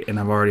Acculturate, and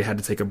I've already had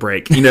to take a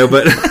break,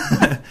 but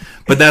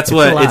but that's a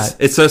what lot.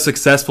 it's so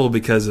successful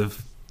because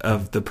of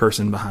the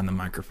person behind the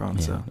microphone.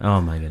 Yeah. So Oh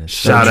my goodness.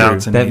 Shout So out true.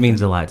 to that Nathan.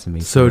 means a lot to me.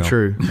 So for real.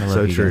 true. I love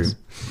So you true. guys.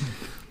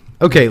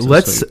 Okay,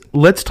 So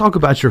let's talk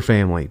about your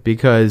family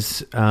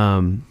because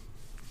I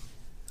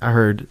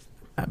heard,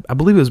 I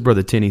believe it was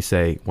Brother Tenney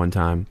say one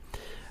time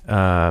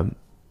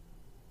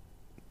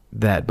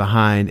that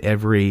behind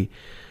every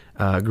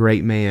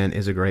great man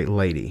is a great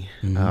lady,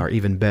 or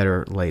even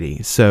better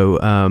lady.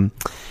 So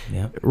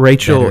Yep.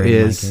 Rachel Better in my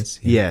is case,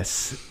 yeah.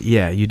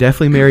 yes, you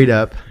definitely married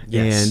up,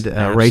 Yes,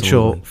 and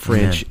Rachel absolutely.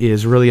 French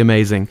is really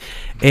amazing,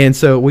 and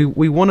so we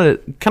want to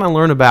kind of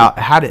learn about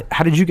how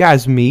did you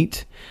guys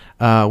meet,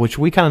 which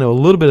we kind of know a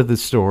little bit of the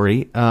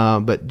story,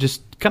 but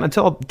just kind of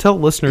tell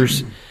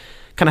listeners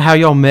kind of how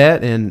y'all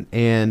met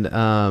and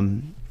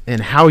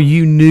how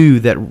you knew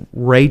that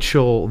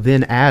Rachel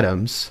then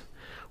Adams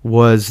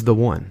was the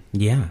one.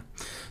 Yeah.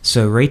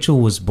 So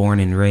Rachel was born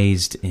and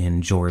raised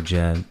in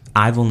Georgia.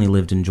 I've only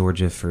lived in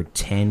Georgia for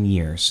 10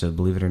 years. So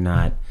believe it or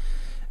not,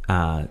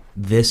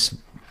 this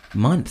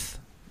month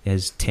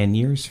as 10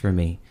 years for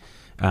me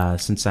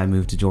since I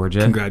moved to Georgia.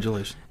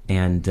 Congratulations.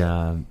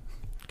 And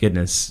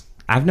goodness,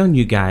 I've known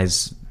you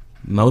guys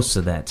most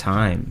of that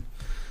time.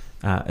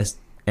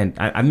 And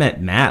I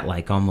met Matt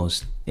like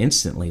almost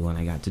instantly when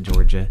I got to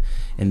Georgia.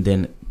 And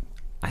then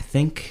I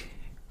think,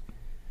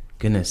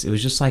 goodness, it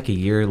was just like a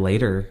year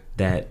or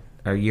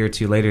a year or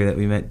two later that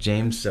we met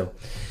James. So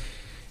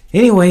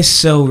anyway,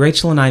 so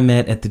Rachel and I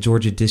met at the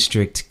Georgia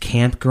District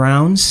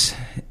campgrounds,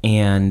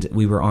 and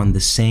we were on the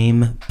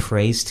same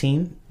praise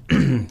team.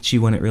 She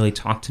wouldn't really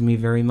talk to me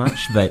very much,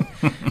 but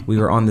we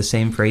were on the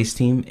same praise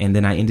team. And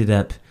then I ended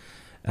up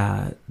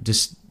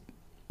just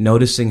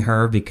noticing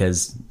her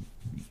because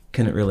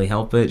couldn't really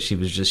help it. She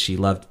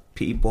loved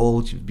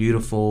people. She was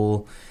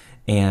beautiful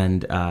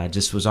and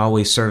just was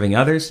always serving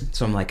others.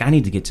 So I'm like, I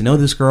need to get to know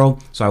this girl.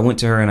 So I went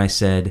to her and I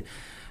said,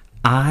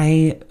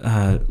 I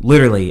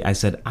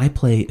said, I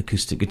play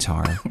acoustic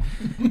guitar.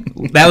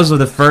 That was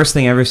the first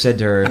thing I ever said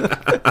to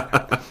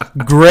her.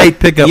 Great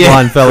pickup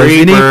line, fellas.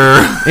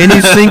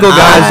 Any single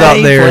guys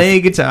out there, I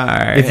play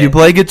guitar. If you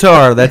play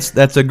guitar,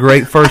 that's a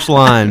great first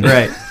line.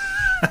 Right.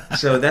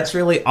 So that's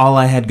really all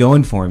I had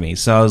going for me.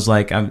 So I was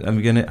like,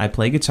 I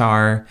play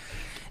guitar,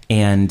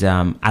 and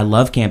I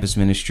love campus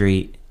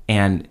ministry,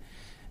 and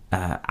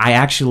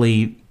I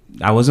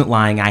wasn't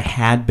lying. I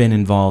had been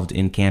involved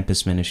in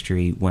campus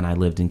ministry when I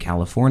lived in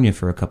California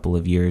for a couple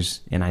of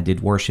years, and I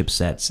did worship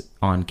sets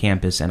on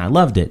campus, and I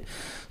loved it.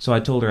 So I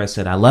told her, I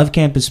said, I love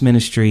campus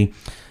ministry.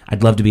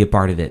 I'd love to be a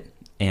part of it.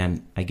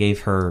 And I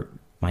gave her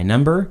my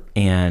number,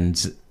 and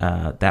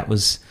that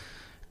was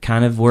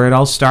kind of where it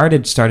all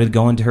started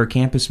going to her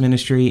campus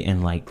ministry.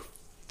 And like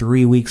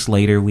 3 weeks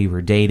later, we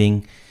were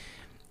dating,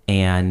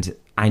 and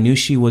I knew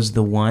she was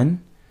the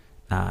one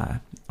on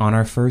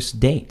our first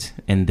date.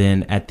 And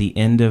then at the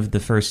end of the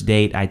first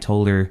date, I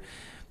told her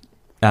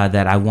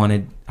that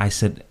I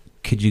said,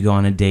 could you go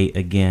on a date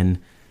again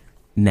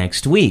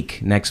next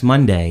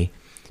Monday?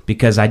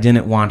 Because I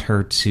didn't want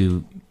her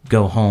to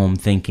go home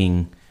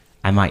thinking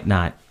I might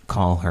not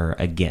call her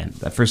again.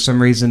 But for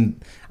some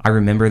reason, I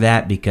remember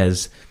that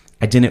because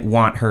I didn't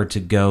want her to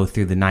go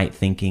through the night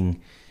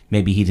thinking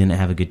maybe he didn't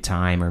have a good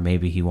time or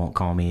maybe he won't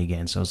call me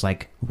again. So I was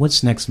like,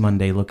 what's next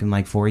Monday looking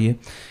like for you?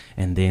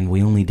 And then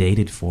we only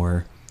dated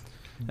for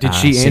Did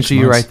she answer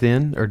you right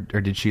then? Or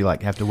did she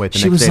like have to wait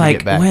the next day to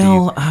get back to you? She was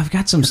like, well, I've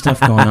got some stuff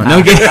going on.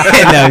 No,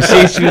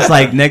 she was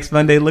like, next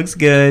Monday looks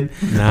good.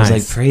 Nice. I was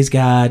like, praise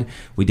God.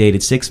 We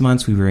dated 6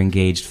 months. We were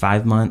engaged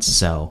 5 months.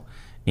 So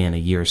in a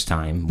year's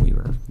time, we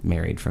were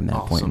married from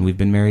that point. And we've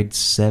been married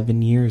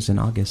 7 years in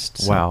August.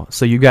 So. Wow.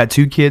 So you've got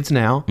 2 kids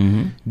now,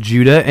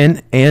 Judah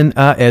and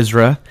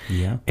Ezra.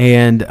 Yeah.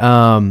 And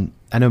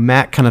I know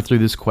Matt kind of threw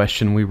this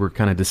question. We were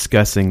kind of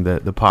discussing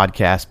the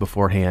podcast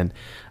beforehand.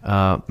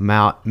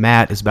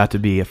 Matt is about to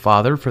be a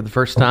father for the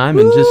first time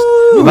in just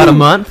about a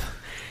month.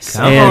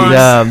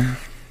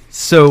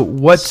 So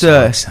what?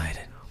 So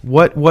excited.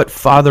 What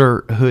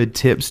fatherhood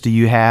tips do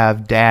you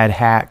have? Dad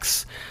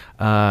hacks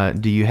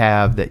do you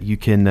have that you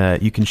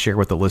can share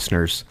with the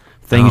listeners?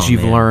 Things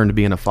you've learned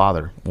being a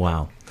father.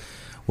 Wow.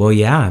 Well,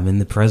 yeah, I'm in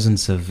the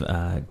presence of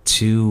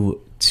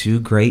two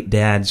great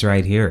dads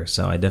right here,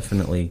 so I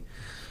definitely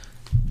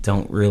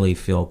don't really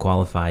feel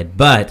qualified.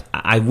 But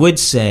I would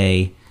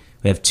say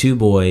we have 2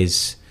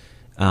 boys.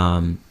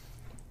 My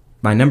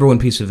number one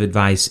piece of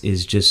advice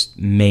is just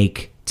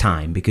make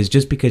time, because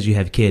just because you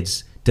have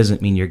kids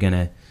doesn't mean you're going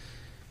to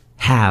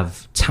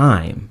have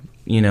time.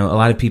 You know, a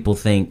lot of people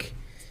think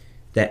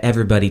that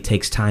everybody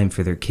takes time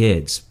for their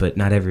kids, but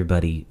not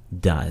everybody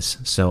does.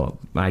 So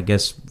I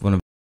guess one of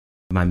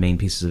my main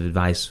pieces of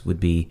advice would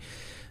be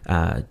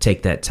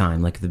take that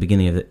time. Like at the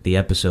beginning of the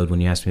episode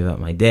when you asked me about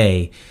my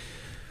day,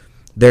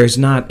 there's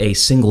not a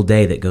single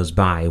day that goes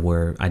by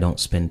where I don't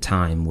spend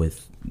time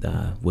with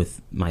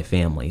my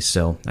family.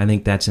 So I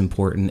think that's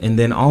important. And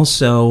then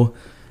also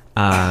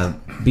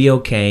be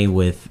okay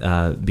with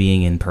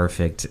being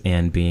imperfect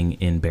and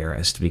being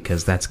embarrassed,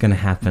 because that's going to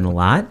happen a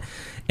lot.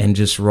 And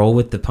just roll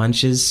with the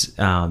punches.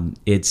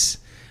 It's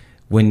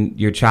when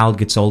your child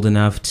gets old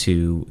enough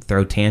to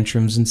throw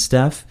tantrums and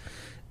stuff,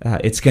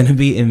 it's going to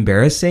be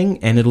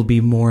embarrassing, and it'll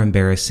be more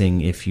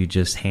embarrassing if you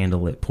just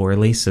handle it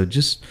poorly. So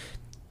just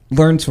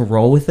learn to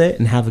roll with it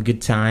and have a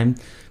good time.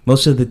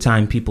 Most of the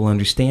time people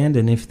understand,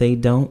 and if they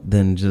don't,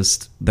 then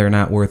just they're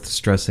not worth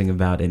stressing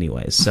about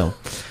anyways. So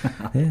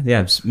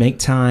yeah, just make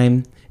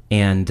time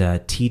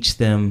and teach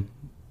them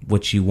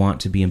what you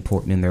want to be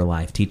important in their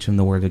life. Teach them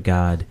the Word of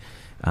God.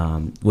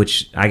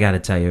 Which I got to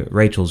tell you,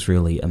 Rachel's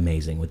really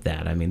amazing with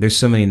that. I mean, there's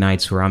so many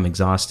nights where I'm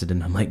exhausted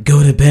and I'm like,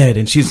 go to bed.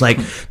 And she's like,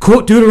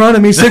 quote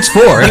Deuteronomy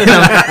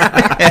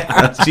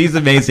 6:4. She's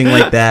amazing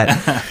like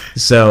that.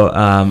 So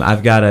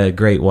I've got a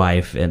great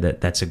wife, and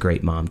that's a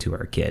great mom to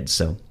our kids.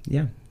 So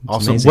yeah.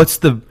 Awesome. Amazing. What's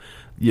the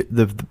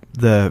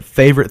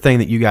favorite thing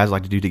that you guys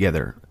like to do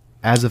together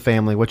as a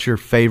family? What's your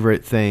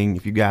favorite thing?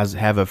 If you guys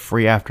have a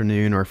free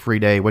afternoon or a free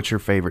day, what's your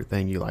favorite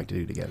thing you like to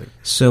do together?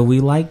 So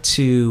we like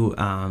to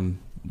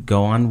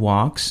go on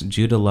walks.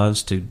 Judah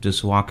loves to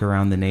just walk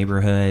around the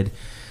neighborhood.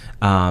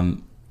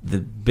 The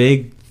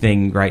big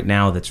thing right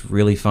now that's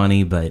really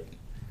funny, but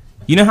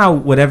you know how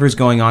whatever's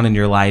going on in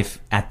your life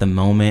at the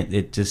moment,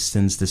 it just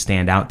tends to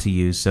stand out to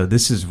you. So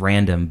this is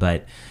random,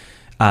 but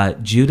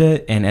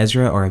Judah and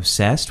Ezra are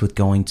obsessed with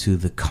going to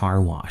the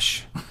car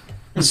wash.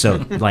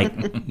 So,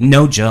 like,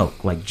 no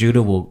joke. Like,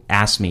 Judah will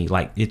ask me,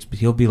 like,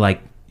 he'll be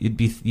like,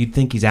 you'd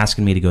think he's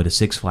asking me to go to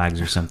Six Flags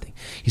or something.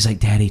 He's like,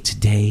 Daddy,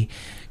 today,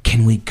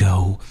 can we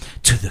go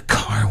to the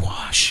car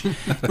wash?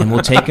 And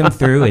we'll take him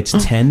through. It's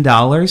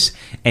 $10.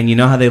 And you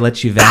know how they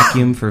let you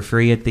vacuum for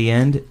free at the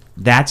end?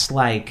 That's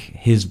like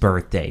his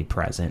birthday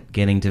present,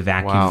 getting to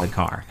vacuum the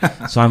car.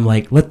 So I'm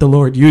like, let the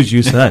Lord use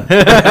you, son.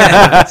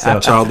 So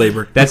child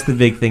labor. That's the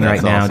big thing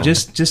right now.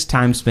 Awesome. Just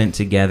time spent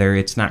together.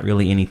 It's not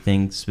really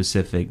anything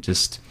specific.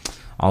 Just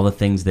all the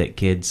things that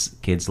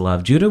kids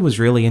love. Judah was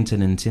really into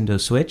Nintendo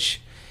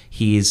Switch.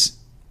 He's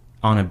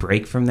on a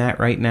break from that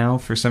right now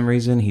for some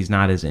reason. He's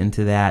not as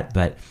into that,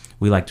 but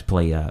we like to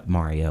play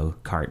Mario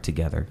Kart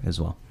together as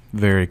well.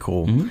 Very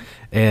cool. Mm-hmm.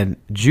 And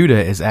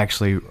Judah is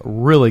actually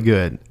really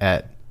good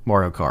at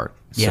Mario Kart.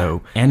 Yeah,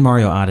 so, and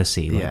Mario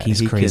Odyssey. Like,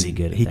 he's crazy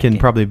good at He that can game.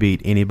 probably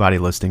beat anybody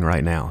listening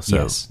right now. So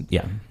yes,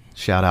 yeah.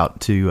 Shout out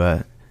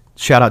to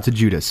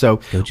Judah. So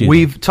Judah.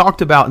 We've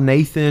talked about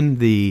Nathan,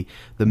 the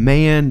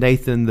man,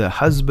 Nathan, the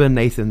husband,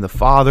 Nathan, the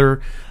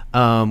father. We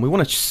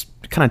want to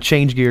kind of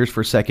change gears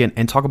for a second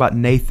and talk about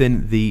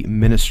Nathan, the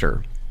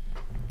minister.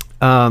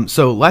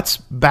 So let's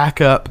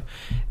back up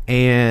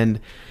and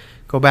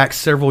go back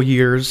several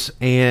years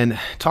and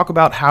talk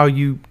about how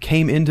you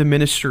came into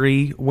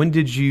ministry. When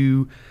did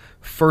you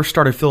first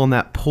started feeling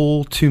that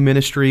pull to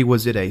ministry?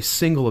 Was it a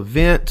single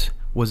event?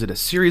 Was it a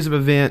series of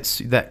events?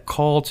 That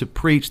call to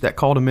preach, that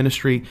call to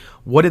ministry?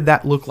 What did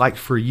that look like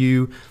for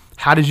you?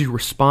 How did you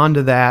respond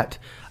to that?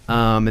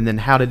 And then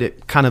how did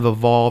it kind of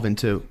evolve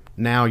into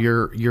now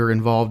you're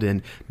involved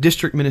in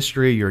district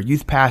ministry, you're a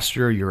youth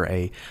pastor, you're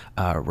a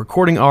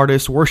recording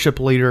artist, worship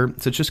leader.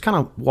 So just kind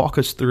of walk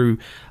us through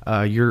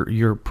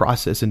your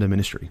process into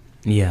ministry.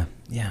 Yeah.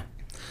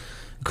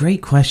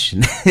 Great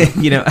question.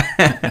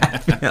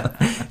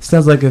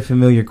 Sounds like a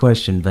familiar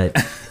question, but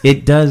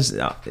it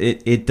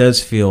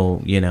does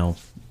feel,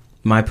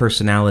 my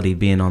personality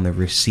being on the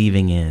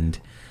receiving end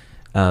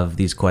of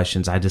these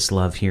questions. I just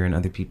love hearing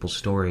other people's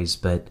stories,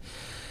 but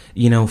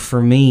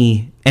for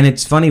me, and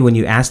it's funny when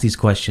you ask these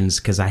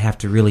questions because I have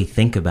to really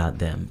think about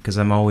them because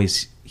I'm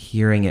always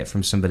hearing it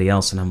from somebody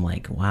else and I'm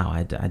like, wow,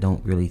 I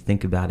don't really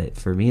think about it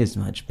for me as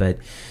much. But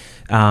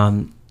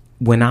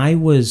when I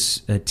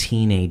was a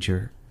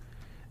teenager,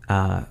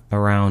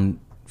 around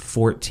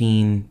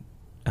 13,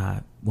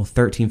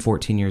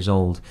 14 years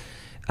old,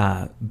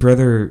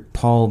 Brother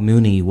Paul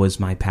Mooney was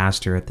my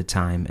pastor at the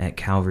time at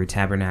Calvary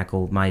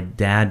Tabernacle. My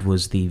dad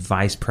was the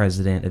vice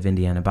president of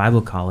Indiana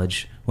Bible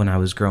College when I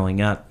was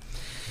growing up.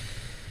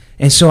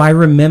 And so I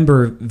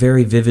remember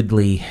very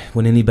vividly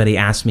when anybody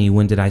asked me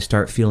when did I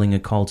start feeling a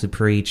call to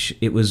preach,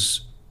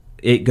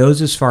 it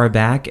goes as far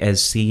back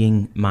as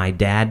seeing my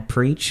dad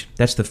preach.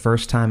 That's the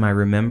first time I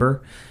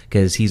remember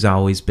because he's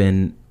always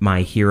been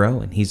my hero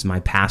and he's my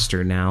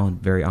pastor now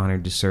and very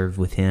honored to serve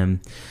with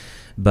him.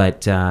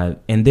 But and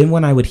then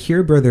when I would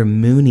hear Brother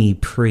Mooney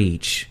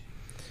preach,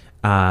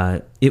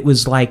 it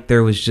was like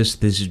there was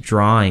just this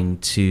drawing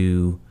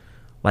to,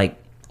 like,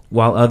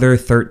 while other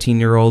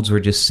 13-year-olds were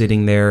just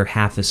sitting there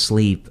half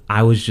asleep,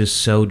 I was just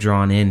so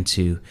drawn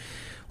into,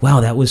 wow,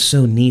 that was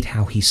so neat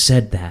how he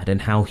said that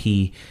and how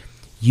he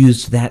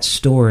used that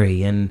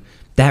story, and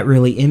that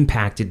really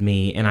impacted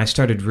me. And I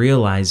started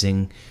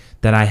realizing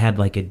that I had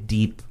like a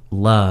deep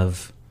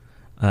love,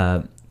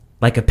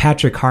 like a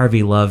Patrick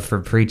Harvey love for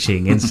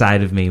preaching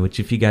inside of me,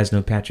 which if you guys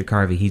know Patrick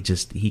Harvey,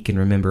 he can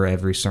remember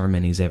every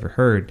sermon he's ever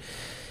heard.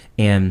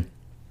 And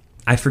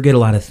I forget a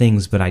lot of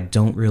things, but I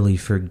don't really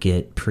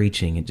forget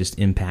preaching. It just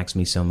impacts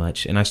me so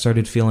much. And I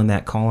started feeling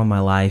that call in my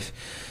life.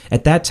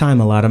 At that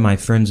time, a lot of my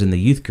friends in the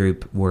youth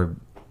group were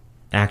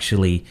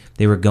actually,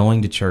 they were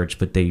going to church,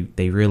 but they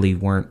really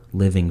weren't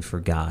living for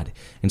God.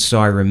 And so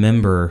I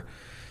remember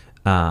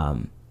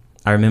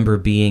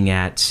being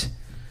at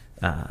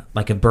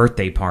like a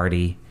birthday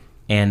party,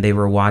 and they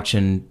were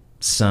watching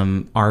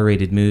some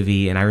R-rated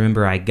movie, and I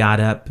remember I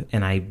got up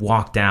and I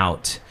walked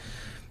out.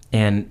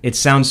 And it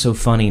sounds so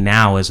funny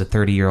now as a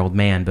 30-year-old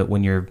man, but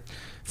when you're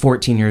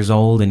 14 years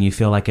old and you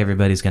feel like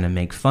everybody's going to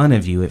make fun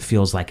of you, it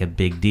feels like a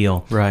big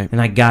deal. Right. And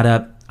I got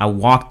up, I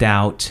walked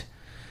out,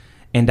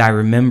 and I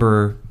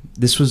remember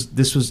this was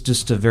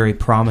just a very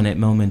prominent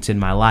moment in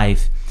my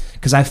life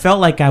because I felt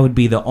like I would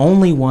be the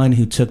only one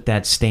who took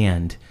that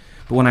stand.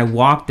 But when I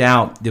walked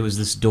out, there was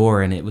this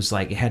door, and it was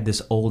like it had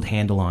this old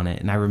handle on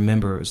it, and I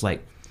remember it was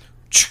like,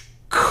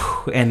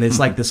 and it's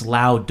like this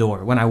loud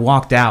door. When I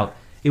walked out,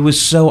 it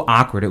was so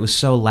awkward. It was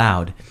so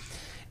loud.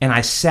 And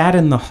I sat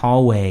in the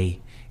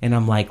hallway, and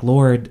I'm like,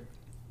 Lord,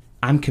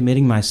 I'm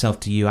committing myself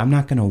to you. I'm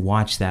not going to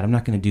watch that. I'm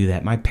not going to do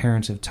that. My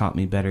parents have taught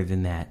me better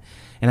than that.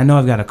 And I know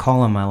I've got a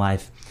call on my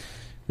life,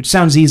 which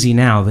sounds easy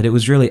now, but it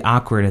was really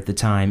awkward at the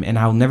time. And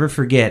I'll never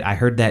forget, I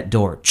heard that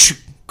door,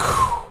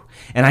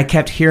 And I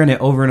kept hearing it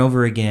over and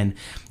over again.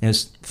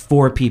 There's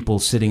 4 people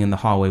sitting in the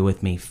hallway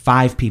with me,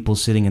 5 people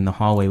sitting in the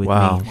hallway with me.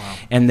 Wow.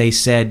 And they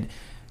said,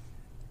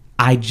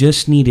 I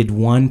just needed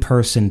one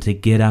person to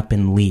get up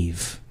and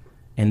leave.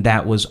 And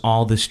that was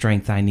all the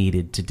strength I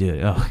needed to do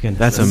it. Oh, goodness.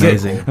 That's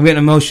amazing. I'm getting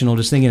emotional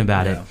just thinking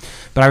about it.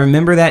 But I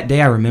remember that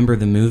day. I remember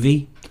the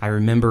movie. I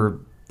remember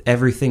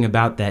everything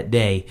about that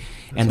day.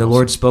 And the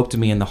Lord spoke to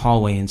me in the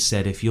hallway and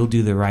said, if you'll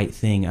do the right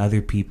thing,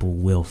 other people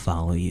will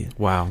follow you.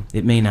 Wow.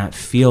 It may not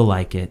feel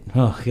like it.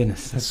 Oh,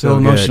 goodness. That's so good.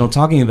 Emotional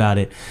talking about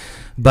it.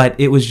 But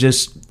it was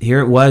just, here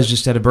it was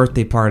just at a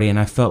birthday party. And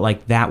I felt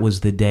like that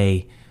was the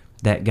day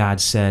that God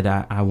said,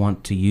 I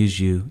want to use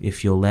you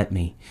if you'll let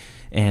me.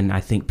 And I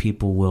think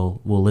people will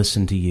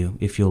listen to you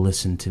if you'll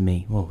listen to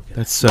me. Oh,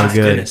 that's so good.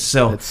 Goodness.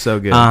 So, that's so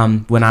good.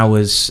 When I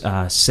was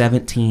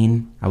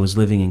 17, I was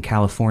living in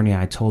California.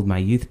 I told my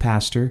youth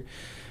pastor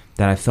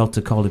that I felt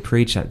a call to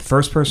preach. The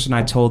first person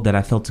I told that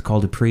I felt a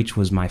call to preach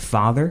was my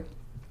father.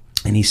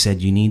 And he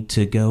said, you need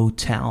to go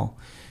tell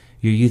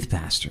your youth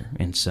pastor.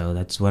 And so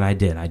that's what I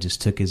did. I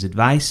just took his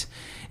advice.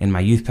 And my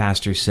youth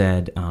pastor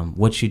said,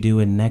 what you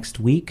doing next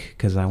week?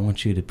 Because I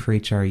want you to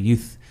preach our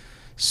youth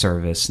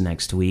service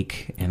next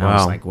week. And I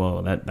was like,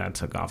 whoa, that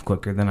took off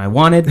quicker than I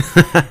wanted.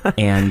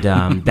 And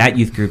that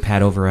youth group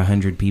had over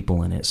 100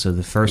 people in it. So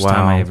the first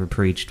time I ever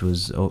preached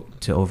was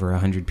to over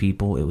 100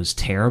 people. It was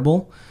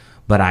terrible.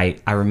 But I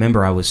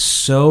remember I was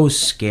so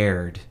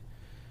scared,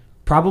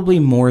 probably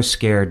more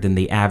scared than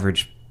the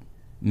average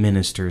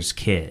minister's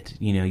kid.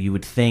 You know, you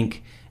would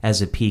think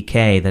as a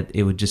PK that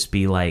it would just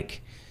be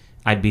like,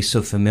 I'd be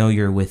so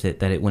familiar with it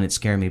that it wouldn't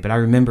scare me. But I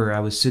remember I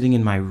was sitting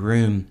in my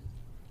room,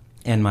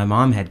 and my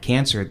mom had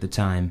cancer at the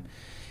time,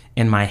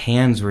 and my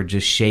hands were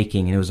just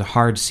shaking, and it was a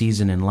hard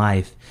season in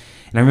life.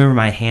 And I remember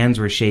my hands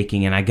were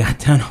shaking, and I got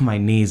down on my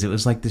knees. It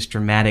was like this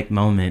dramatic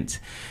moment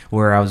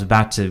where I was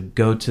about to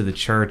go to the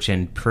church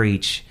and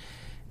preach,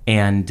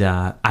 and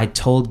I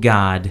told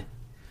God,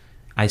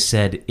 I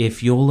said,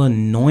 if you'll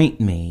anoint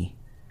me,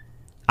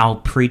 I'll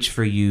preach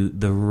for you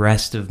the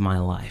rest of my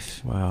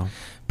life. Wow.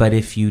 But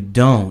if you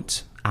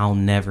don't, I'll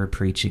never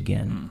preach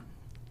again.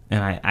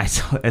 And I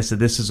said,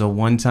 this is a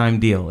one-time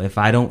deal. If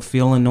I don't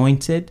feel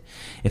anointed,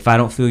 if I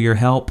don't feel your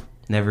help,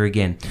 never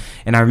again.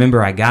 And I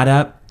remember I got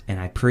up and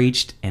I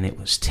preached, and it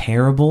was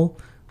terrible,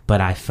 but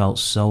I felt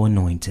so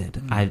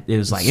anointed. It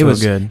was like,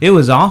 good. It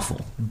was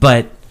awful,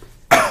 but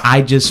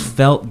I just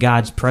felt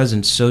God's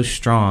presence so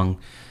strong.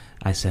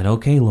 I said,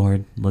 okay,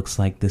 Lord, looks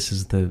like this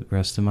is the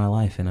rest of my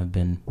life, and I've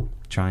been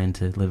trying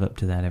to live up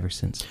to that ever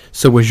since.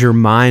 So was your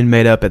mind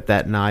made up at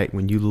that night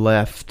when you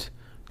left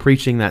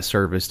preaching that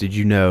service? Did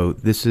you know,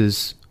 this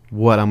is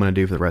what I'm going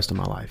to do for the rest of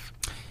my life?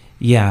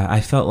 Yeah,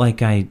 I felt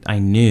like I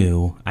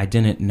knew. I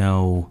didn't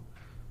know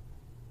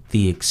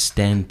the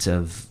extent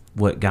of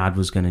what God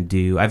was going to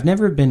do. I've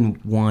never been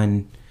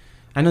one.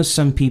 I know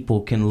some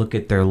people can look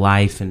at their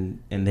life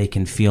and they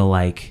can feel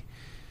like,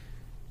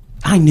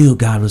 I knew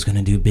God was going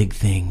to do big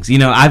things. You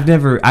know, I've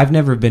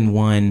never been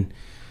one.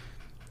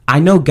 I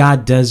know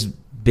God does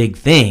big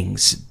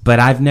things, but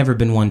I've never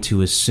been one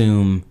to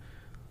assume,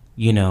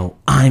 you know,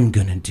 I'm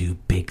going to do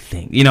big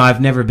things. You know, I've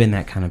never been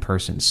that kind of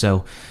person.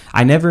 So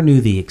I never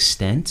knew the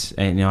extent.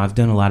 And, you know, I've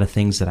done a lot of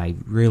things that I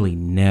really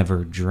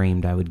never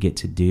dreamed I would get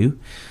to do.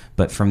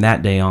 But from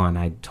that day on,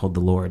 I told the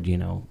Lord, you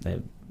know, that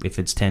if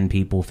it's 10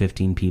 people,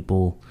 15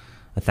 people,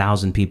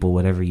 1,000 people,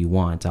 whatever you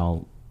want,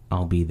 I'll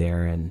be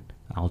there, and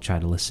I'll try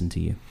to listen to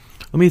you.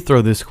 Let me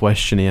throw this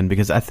question in,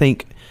 because I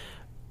think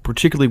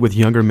particularly with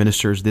younger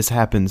ministers, this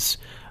happens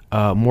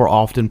more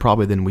often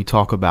probably than we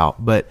talk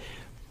about. But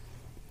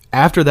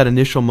after that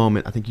initial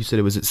moment, I think you said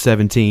it was at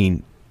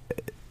 17,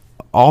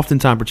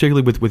 oftentimes,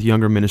 particularly with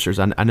younger ministers,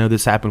 I know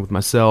this happened with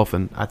myself,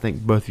 and I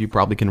think both of you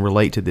probably can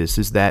relate to this,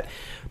 is that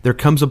there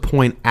comes a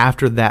point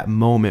after that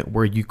moment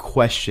where you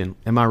question,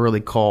 am I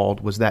really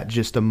called? Was that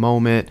just a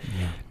moment?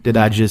 Yeah. Did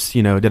I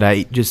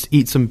just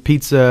eat some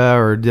pizza,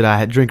 or did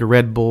I drink a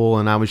Red Bull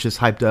and I was just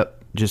hyped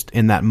up just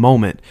in that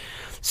moment?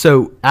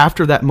 So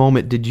after that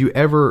moment, did you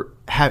ever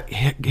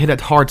hit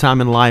a hard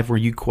time in life where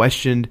you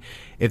questioned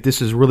if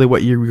this is really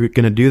what you were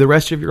going to do the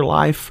rest of your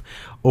life,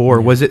 or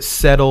was it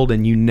settled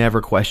and you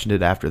never questioned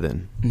it after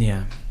then?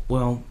 Yeah,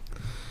 well,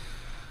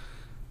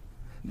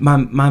 my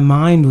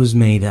mind was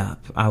made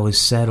up. I was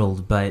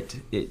settled, but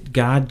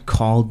God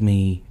called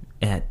me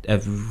at a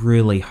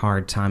really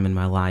hard time in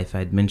my life.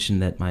 I'd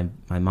mentioned that my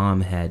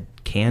mom had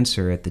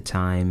cancer at the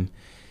time,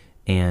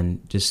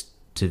 and just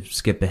to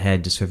skip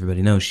ahead, just so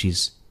everybody knows,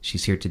 she's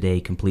here today,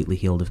 completely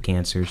healed of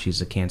cancer.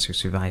 She's a cancer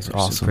survivor,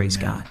 awesome, so praise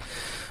God.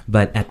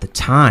 But at the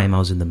time, I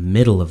was in the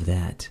middle of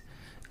that,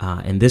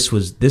 and this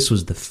was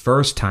the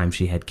first time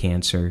she had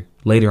cancer.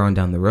 Later on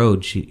down the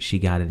road, she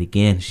got it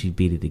again. She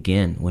beat it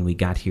again when we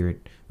got here.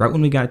 Right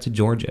when we got to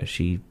Georgia,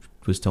 she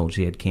was told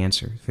she had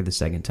cancer for the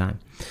second time.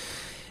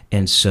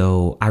 And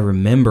so I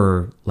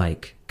remember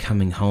like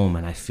coming home,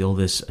 and I feel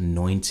this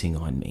anointing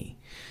on me.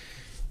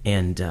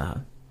 And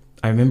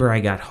I remember I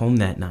got home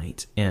that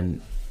night,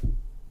 and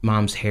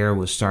Mom's hair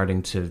was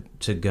starting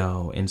to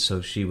go, and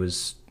so she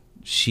was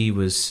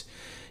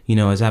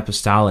as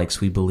apostolics,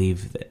 we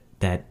believe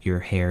that your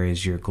hair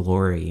is your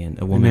glory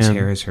and a woman's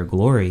hair is her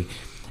glory.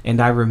 And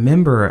I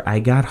remember I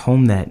got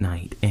home that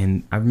night,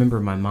 and I remember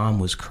my mom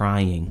was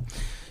crying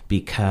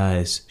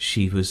because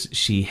she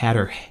had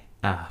her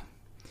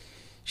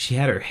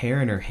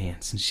hair in her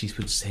hands, and she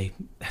would say,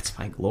 "That's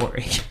my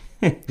glory."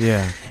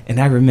 Yeah. And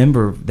I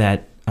remember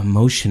that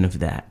emotion of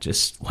that.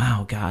 Just,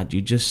 wow, God,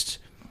 you just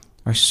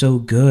are so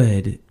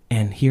good.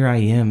 And here I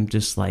am,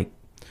 just like,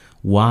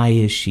 why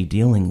is she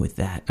dealing with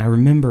that? I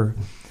remember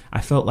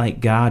I felt like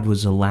God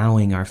was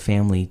allowing our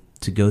family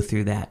to go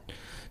through that,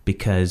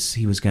 because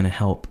he was going to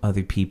help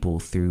other people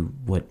through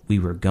what we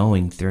were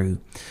going through.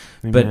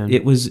 Amen. But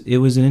it was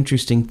an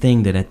interesting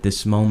thing that at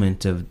this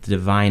moment of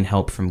divine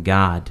help from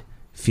God,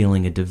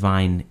 feeling a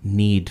divine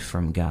need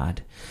from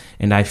God.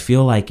 And I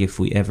feel like if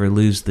we ever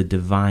lose the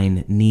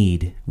divine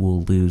need,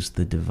 we'll lose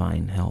the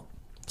divine help.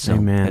 So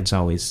that's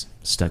always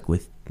stuck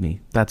with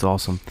me. That's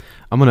awesome.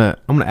 I'm gonna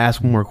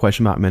ask one more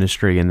question about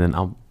ministry, and then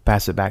I'll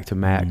pass it back to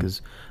Matt,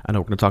 because I know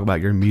we're going to talk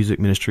about your music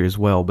ministry as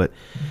well. But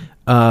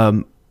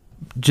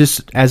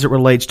just as it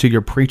relates to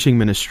your preaching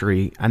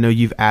ministry, I know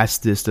you've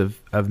asked this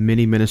of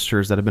many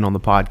ministers that have been on the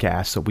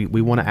podcast. So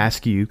we want to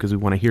ask you, because we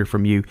want to hear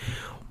from you.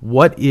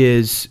 What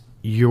is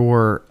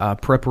your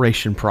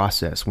preparation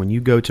process when you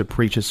go to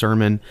preach a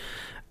sermon?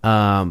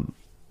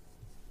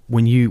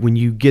 When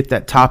you get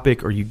that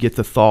topic, or you get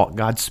the thought,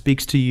 God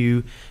speaks to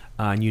you,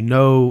 and you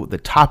know the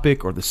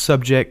topic or the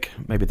subject,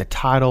 maybe the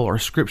title or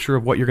scripture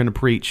of what you're going to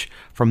preach,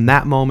 from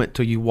that moment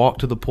till you walk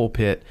to the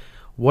pulpit,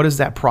 what does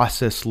that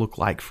process look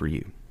like for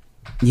you?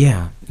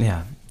 Yeah,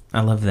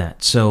 I love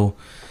that. So,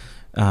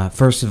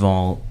 first of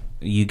all,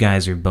 you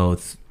guys are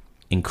both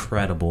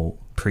incredible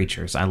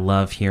preachers. I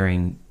love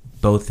hearing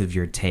both of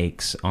your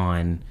takes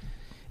on,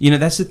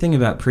 that's the thing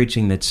about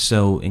preaching that's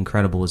so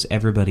incredible, is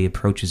everybody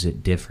approaches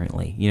it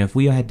differently. If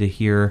we had to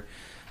hear,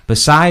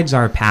 besides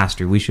our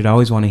pastor, we should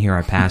always want to hear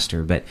our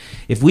pastor, but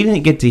if we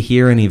didn't get to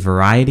hear any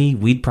variety,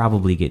 we'd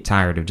probably get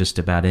tired of just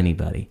about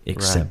anybody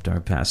except our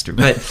pastor.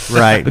 But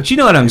but you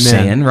know what I'm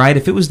saying, right?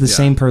 If it was the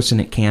same person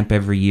at camp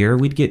every year,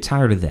 we'd get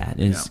tired of that.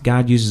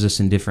 God uses us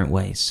in different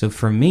ways. So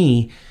for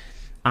me,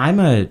 I'm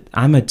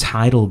a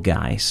title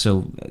guy.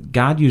 So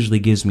God usually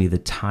gives me the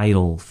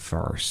title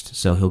first.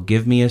 So he'll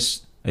give me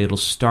it'll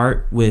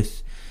start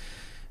with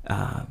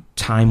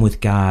time with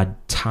God,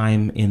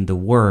 time in the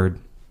Word,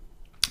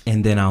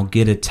 and then I'll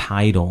get a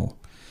title.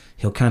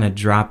 He'll kind of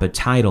drop a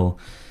title.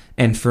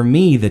 And for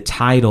me, the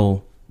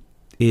title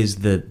is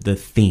the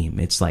theme.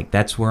 It's like,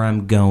 that's where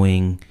I'm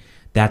going.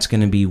 That's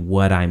going to be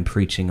what I'm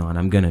preaching on.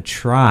 I'm going to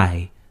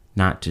try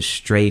not to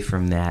stray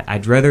from that.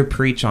 I'd rather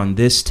preach on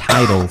this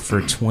title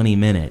for 20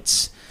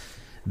 minutes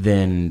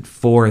than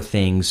 4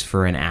 things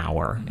for an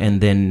hour, and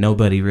then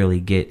nobody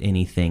really get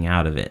anything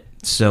out of it.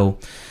 So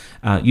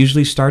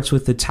usually starts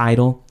with the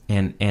title,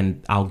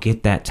 and I'll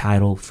get that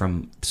title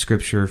from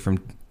Scripture, from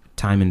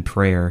time in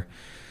prayer.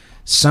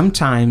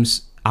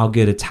 Sometimes I'll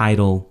get a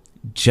title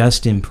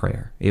just in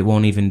prayer. It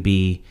won't even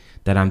be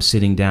that I'm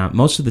sitting down.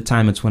 Most of the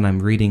time it's when I'm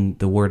reading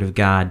the Word of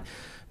God,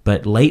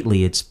 but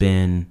lately it's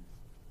been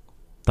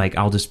like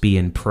I'll just be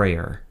in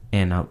prayer,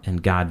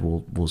 and God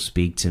will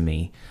speak to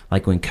me.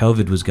 Like when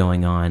COVID was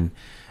going on,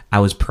 I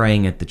was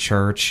praying at the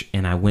church,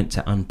 and I went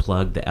to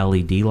unplug the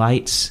LED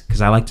lights,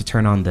 because I like to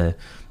turn on the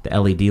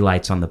LED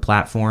lights on the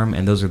platform,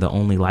 and those are the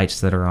only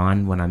lights that are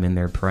on when I'm in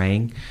there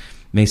praying.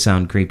 May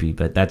sound creepy,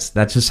 but that's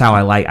just how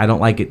I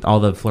don't like it, all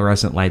the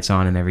fluorescent lights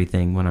on and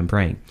everything when I'm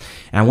praying.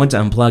 And I went to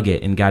unplug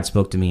it, and God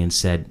spoke to me and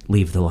said,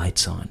 "Leave the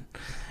lights on."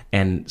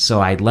 And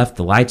so I left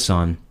the lights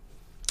on,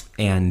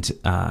 and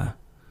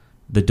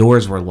the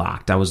doors were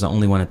locked. I was the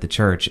only one at the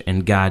church,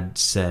 and God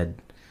said,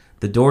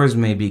 "The doors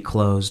may be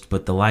closed,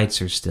 but the lights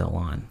are still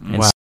on."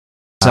 And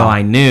so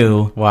I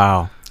knew.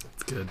 Wow.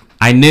 Good.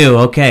 I knew,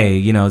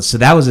 okay, so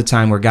that was a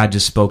time where God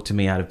just spoke to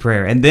me out of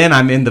prayer. And then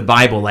I'm in the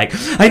Bible like,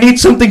 I need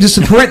something to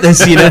support this,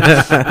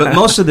 But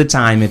most of the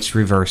time it's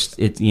reversed.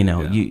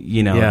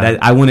 That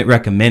I wouldn't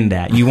recommend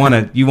that. You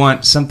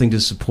want something to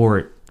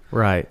support.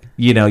 Right.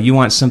 You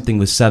want something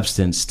with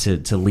substance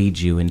to lead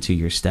you into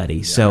your study.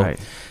 Yeah, so, right.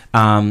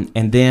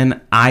 And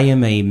then I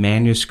am a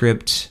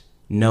manuscript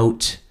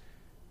note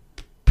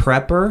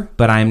prepper,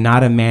 but I'm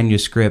not a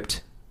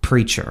manuscript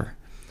preacher.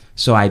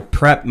 So I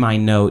prep my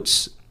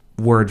notes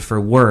word for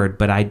word,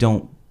 but I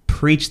don't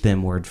preach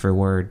them word for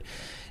word.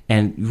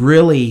 And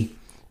really,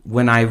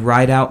 when I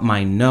write out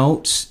my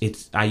notes,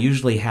 I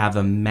usually have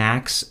a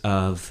max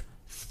of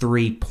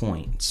 3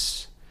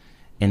 points.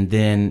 And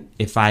then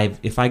if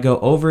I go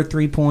over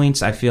 3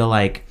 points, I feel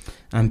like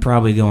I'm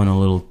probably going a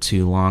little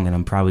too long, and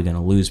I'm probably going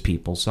to lose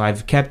people. So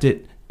I've kept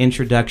it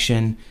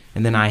introduction,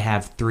 and then I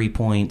have 3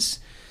 points.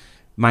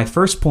 My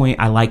first point,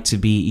 I like to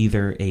be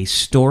either a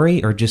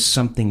story or just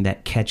something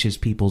that catches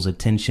people's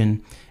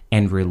attention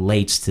and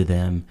relates to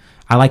them.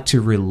 I like to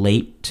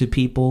relate to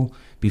people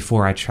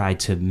before I try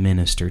to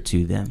minister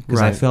to them, because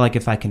I feel like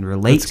if I can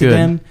relate to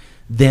them,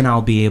 then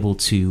I'll be able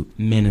to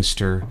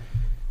minister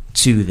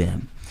to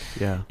them.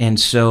 Yeah. And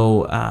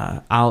so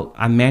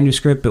I'm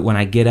manuscript, but when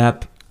I get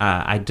up,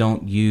 I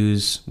don't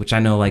use, which I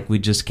know like we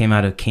just came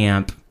out of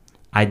camp,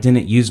 I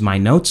didn't use my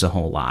notes a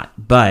whole lot,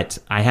 but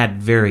I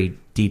had very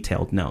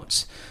detailed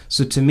notes.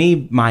 So to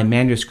me, my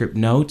manuscript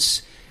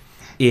notes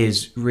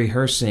is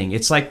rehearsing.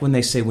 It's like when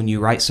they say when you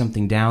write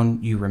something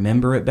down, you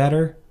remember it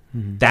better.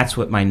 Mm-hmm. That's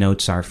what my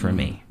notes are for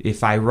me.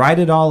 If I write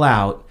it all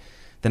out,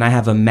 then I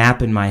have a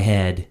map in my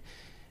head.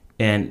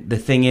 And the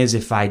thing is,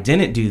 if I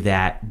didn't do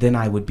that, then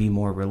I would be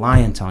more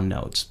reliant on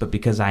notes. But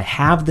because I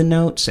have the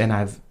notes and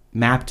I've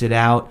mapped it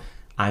out,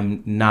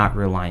 I'm not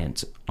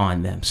reliant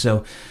on them.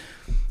 So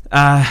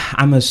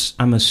I'm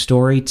a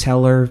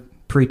storyteller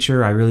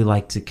preacher. I really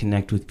like to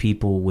connect with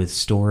people with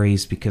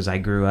stories because I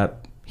grew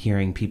up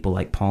hearing people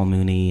like Paul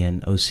Mooney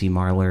and O.C.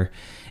 Marler,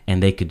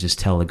 and they could just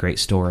tell a great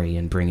story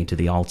and bring it to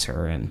the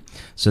altar. And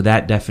so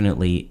that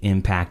definitely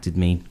impacted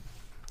me.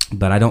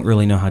 But I don't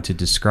really know how to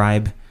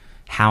describe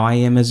how I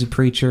am as a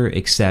preacher,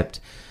 except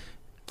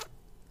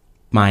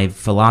my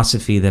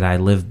philosophy that I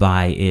live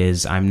by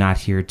is I'm not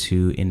here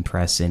to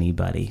impress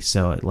anybody.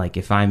 So like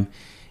if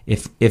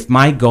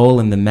my goal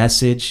in the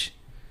message,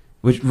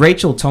 which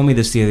Rachel told me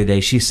this the other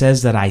day, she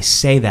says that I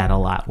say that a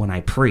lot when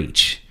I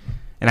preach.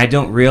 And I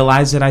don't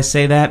realize that I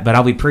say that, but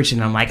I'll be preaching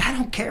and I'm like, I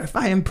don't care if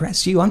I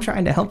impress you. I'm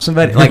trying to help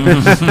somebody. Like,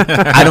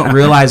 I don't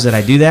realize that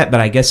I do that, but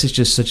I guess it's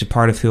just such a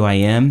part of who I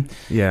am.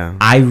 Yeah.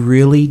 I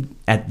really,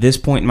 at this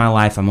point in my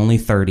life, I'm only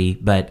 30,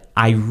 but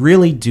I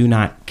really do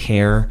not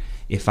care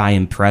if I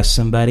impress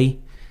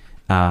somebody.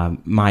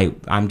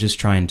 I'm just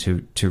trying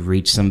to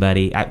reach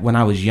somebody. When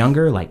I was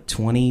younger, like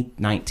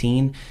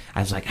 2019, I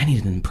was like, I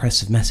need an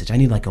impressive message. I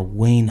need like a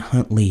Wayne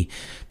Huntley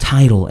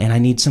title, and I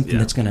need something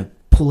that's going to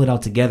pull it all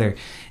together.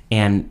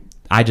 And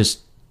I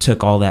just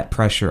took all that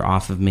pressure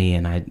off of me,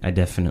 and I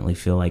definitely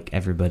feel like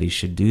everybody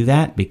should do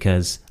that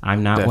because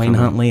I'm not Wayne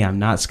Huntley. I'm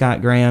not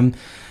Scott Graham.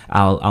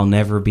 I'll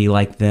never be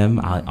like them.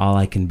 All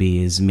I can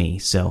be is me.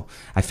 So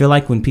I feel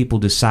like when people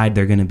decide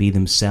they're going to be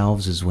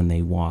themselves is when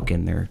they walk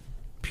in their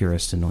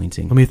purest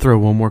anointing. Let me throw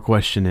one more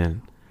question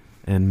in,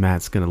 and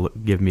Matt's going to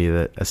give me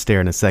a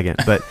stare in a second.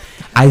 But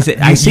I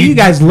see you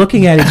guys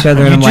looking at each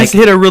other, and I'm like, you just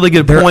hit a really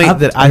good point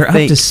that I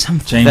think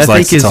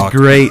is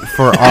great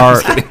for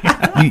our.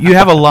 You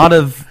have a lot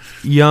of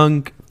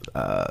young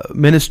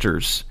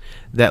ministers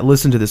that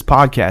listen to this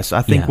podcast.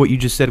 I think what you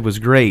just said was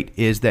great,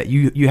 is that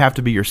you have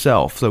to be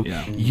yourself. So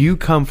you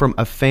come from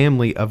a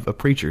family of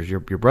preachers. Your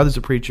brother's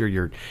a preacher,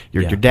 your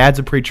dad's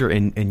a preacher,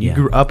 and you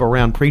grew up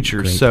around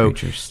preachers. Great so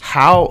preachers.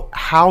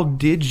 How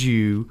did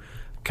you,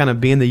 kind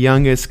of being the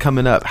youngest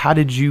coming up, how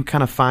did you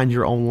kind of find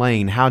your own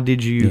lane? How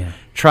did you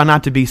try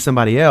not to be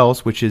somebody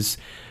else, which is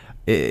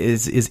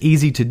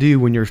easy to do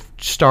when you're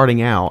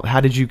starting out? How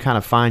did you kind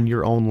of find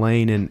your own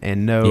lane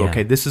and know,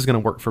 okay, this is going to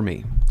work for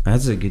me?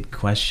 That's a good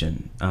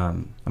question.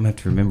 I'm going to have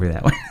to remember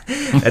that one.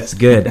 That's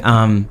good.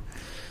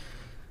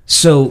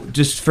 So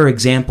just for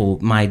example,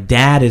 my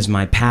dad is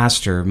my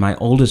pastor. My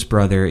oldest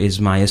brother is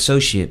my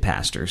associate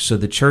pastor. So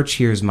the church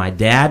here is my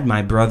dad,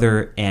 my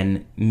brother,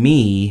 and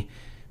me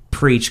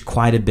preach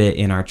quite a bit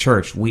in our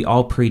church. We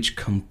all preach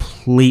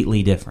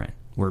completely different.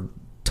 We're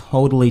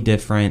totally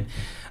different.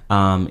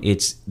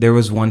 There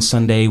was one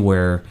Sunday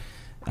where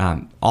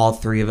all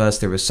three of us,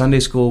 there was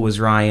Sunday school was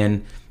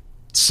Ryan,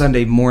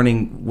 Sunday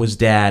morning was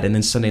Dad, and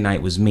then Sunday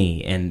night was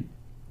me. And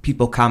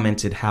people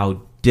commented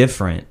how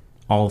different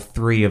all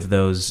three of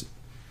those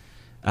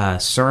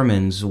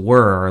sermons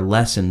were, or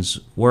lessons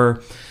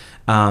were.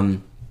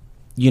 When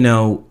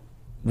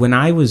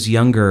I was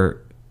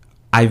younger,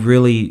 I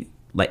really,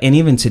 and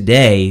even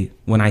today,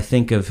 when I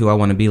think of who I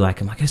want to be like,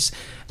 I'm like, I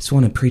just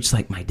want to preach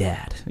like my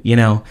dad,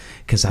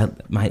 because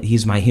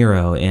he's my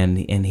hero,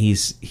 and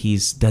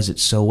he's does it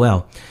so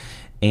well.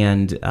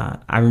 And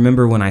I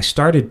remember when I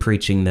started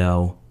preaching,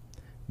 though,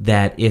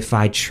 that if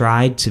I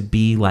tried to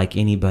be like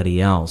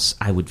anybody else,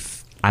 I would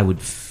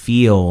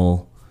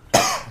feel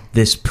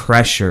this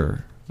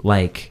pressure,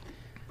 like,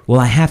 well,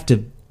 I have to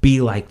be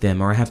like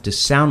them, or I have to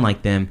sound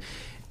like them.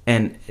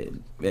 And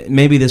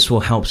maybe this will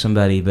help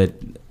somebody, but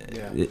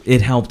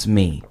it helped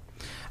me.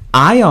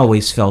 I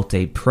always felt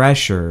a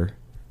pressure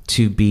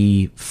to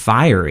be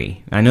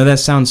fiery. I know that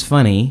sounds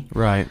funny,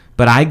 right?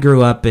 But I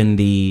grew up in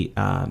the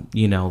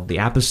the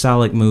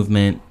apostolic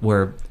movement,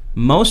 where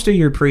most of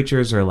your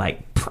preachers are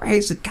like,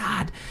 praise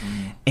God.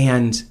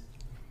 And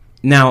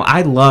now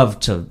I love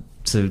to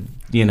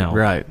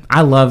right.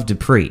 I love to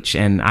preach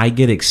and I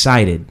get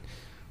excited,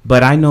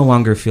 but I no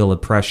longer feel a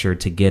pressure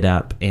to get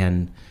up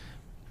and,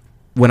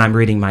 when I'm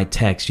reading my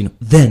text,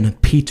 then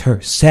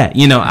Peter said,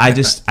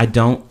 I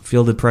don't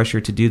feel the pressure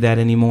to do that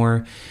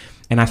anymore.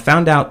 And I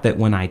found out that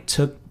when I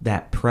took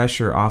that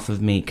pressure off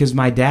of me, because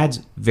my dad's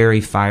very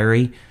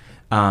fiery.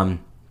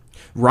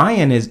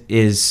 Ryan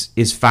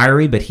is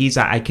fiery, but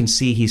I can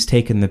see he's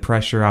taken the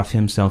pressure off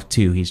himself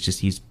too.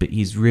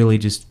 He's really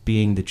just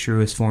being the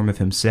truest form of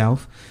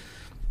himself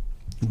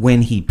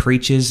when he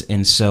preaches.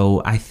 And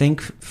so I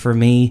think for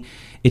me,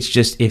 it's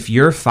just, if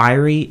you're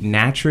fiery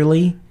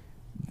naturally,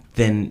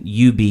 then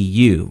you be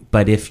you.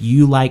 But if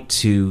you like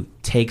to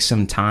take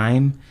some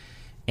time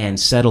and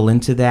settle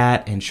into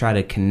that and try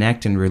to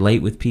connect and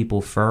relate with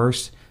people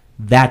first,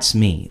 that's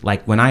me.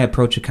 Like when I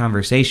approach a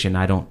conversation,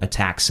 I don't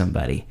attack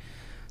somebody.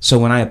 So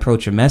when I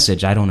approach a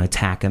message, I don't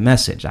attack a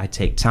message. I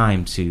take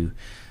time to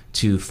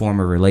form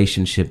a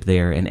relationship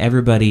there, and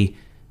everybody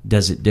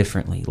does it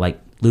differently. Like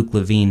Luke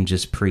Levine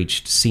just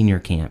preached senior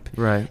camp.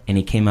 Right. And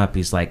he came up,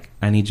 he's like,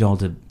 I need y'all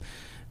to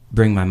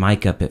bring my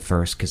mic up at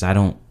first because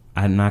I'm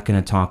not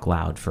going to talk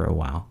loud for a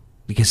while.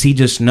 Because he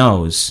just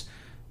knows.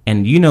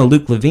 And you know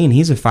Luke Levine,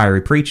 he's a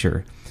fiery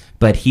preacher.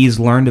 But he's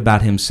learned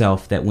about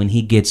himself that when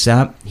he gets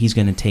up, he's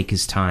going to take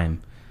his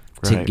time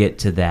to get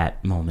to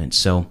that moment.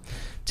 So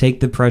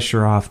take the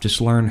pressure off.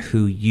 Just learn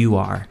who you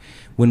are.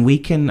 When we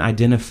can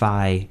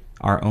identify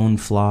our own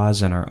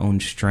flaws and our own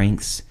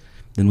strengths,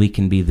 then we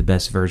can be the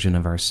best version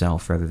of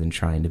ourselves rather than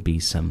trying to be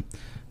some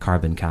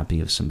carbon copy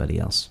of somebody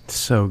else.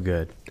 So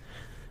good.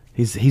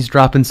 He's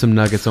dropping some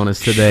nuggets on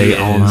us today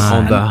on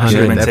the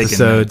 100th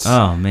episodes.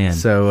 Oh, man.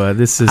 So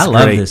this is I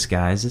love great. this,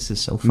 guys. This is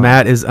so fun.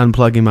 Matt is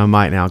unplugging my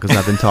mic now because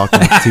I've been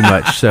talking too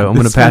much. So I'm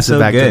going to pass it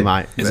back to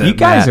Mike. You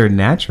guys are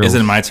natural. Is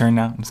it my turn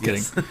now? I'm just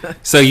kidding.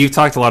 So you've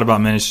talked a lot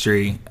about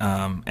ministry,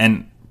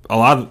 and a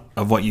lot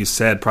of what you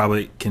said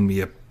probably can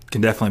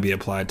definitely be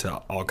applied to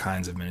all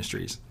kinds of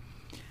ministries.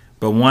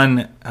 But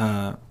one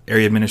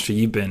area of ministry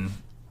you've been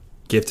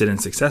gifted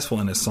and successful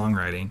in is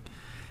songwriting.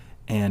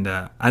 And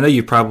I know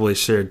you probably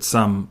shared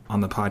some on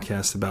the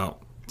podcast about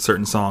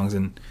certain songs,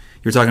 and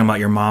you're talking about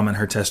your mom and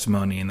her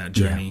testimony and that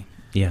journey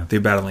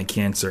through battling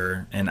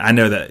cancer. And I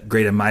know that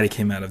Great and Mighty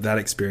came out of that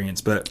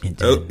experience, but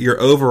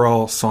your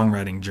overall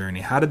songwriting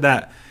journey, how did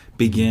that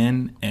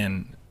begin,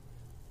 and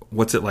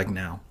what's it like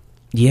now?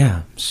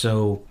 Yeah,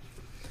 so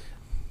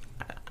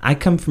I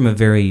come from a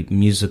very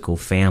musical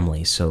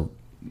family. So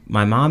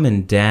my mom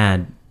and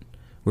dad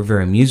were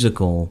very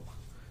musical.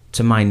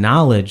 To my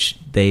knowledge,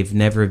 they've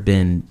never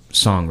been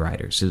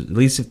songwriters. At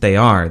least if they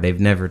are, they've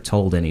never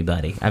told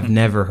anybody. I've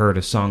never heard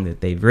a song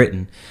that they've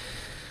written.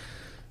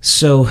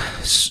 So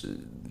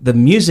the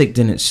music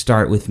didn't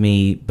start with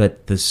me,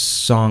 but the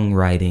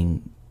songwriting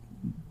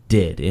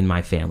did in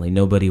my family.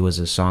 Nobody was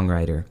a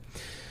songwriter.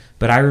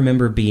 But I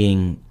remember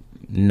being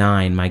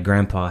 9. My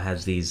grandpa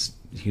has these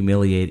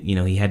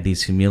he had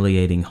these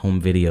humiliating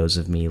home videos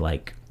of me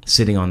like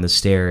sitting on the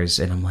stairs,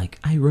 and I'm like,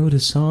 I wrote a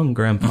song,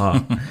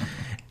 Grandpa.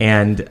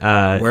 And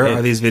where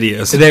are these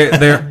videos?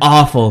 They're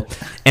awful.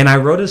 And I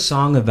wrote a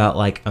song about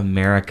like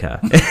America.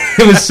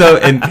 It was so.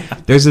 And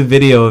there's a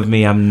video of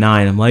me. I'm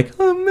 9. I'm like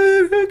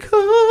America.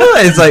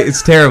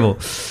 It's terrible.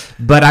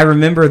 But I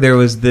remember there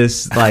was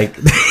this like.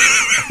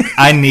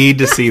 I need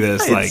to see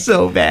this. It's like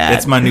so bad.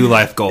 It's my new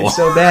life goal. It's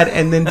so bad.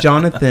 And then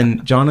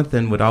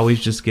Jonathan would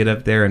always just get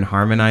up there and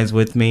harmonize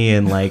with me,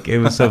 and like it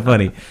was so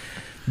funny.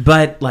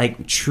 But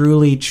like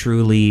truly,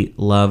 truly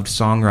loved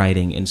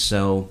songwriting, and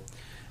so.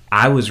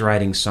 I was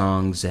writing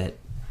songs at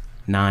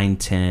 9,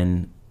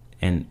 10,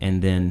 and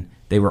then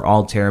they were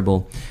all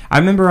terrible. I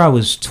remember I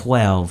was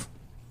 12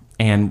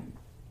 and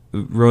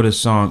wrote a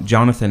song.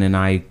 Jonathan and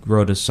I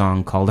wrote a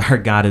song called Our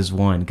God Is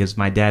One because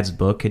my dad's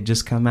book had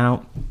just come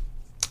out.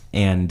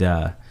 And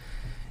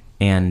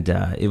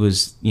it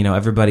was,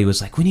 everybody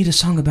was like, we need a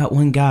song about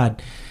one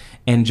God.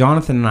 And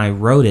Jonathan and I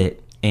wrote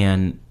it,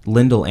 and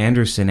Lyndall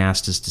Anderson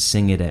asked us to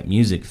sing it at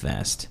Music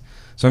Fest.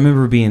 So I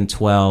remember being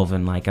 12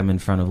 and like I'm in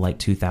front of like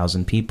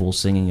 2,000 people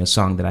singing a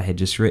song that I had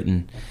just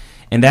written.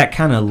 And that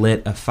kind of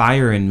lit a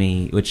fire in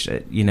me, which, I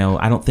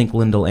don't think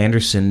Lyndall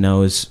Anderson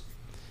knows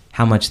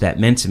how much that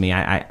meant to me.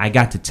 I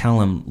got to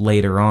tell him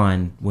later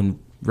on when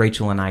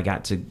Rachel and I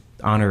got to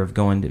honor of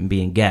going and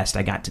being guest.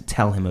 I got to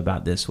tell him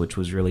about this, which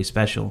was really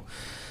special.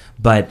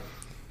 But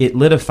it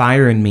lit a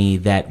fire in me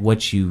that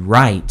what you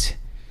write,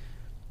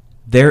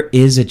 there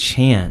is a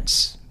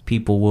chance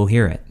people will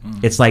hear it.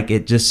 It's like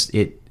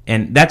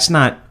and that's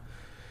not,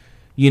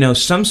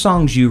 some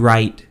songs you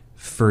write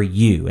for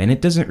you, and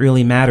it doesn't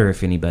really matter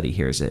if anybody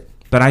hears it.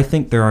 But I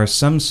think there are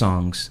some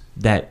songs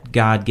that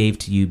God gave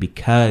to you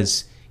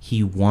because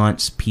he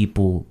wants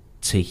people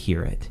to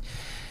hear it.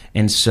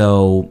 And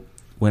so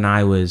when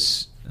I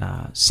was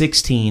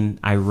 16,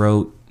 I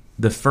wrote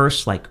the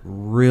first like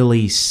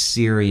really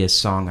serious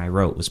song I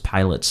wrote was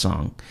Pilate's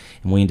song,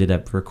 and we ended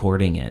up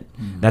recording it.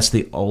 That's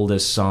the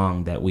oldest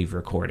song that we've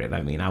recorded.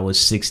 I mean, I was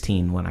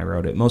 16 when I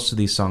wrote it. Most of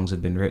these songs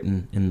have been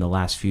written in the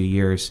last few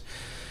years,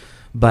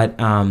 but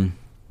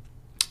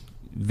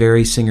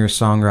very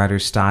singer-songwriter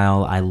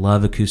style. I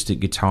love acoustic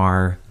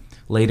guitar.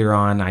 Later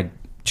on, I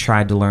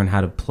tried to learn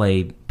how to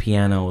play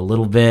piano a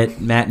little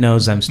bit. Matt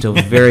knows I'm still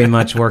very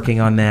much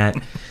working on that.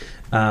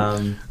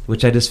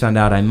 Which I just found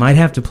out I might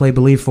have to play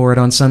Believe for it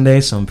on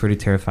Sunday, so I'm pretty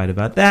terrified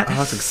about that. Oh,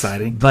 that's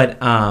exciting. But,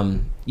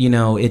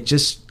 it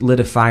just lit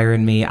a fire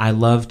in me. I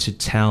love to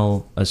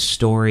tell a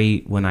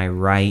story when I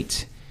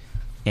write.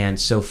 And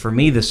so for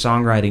me, the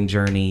songwriting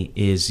journey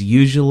is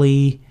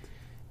usually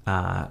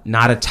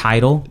not a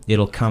title.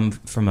 It'll come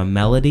from a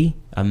melody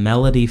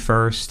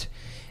first,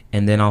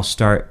 and then I'll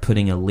start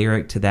putting a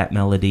lyric to that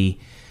melody.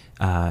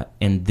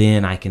 And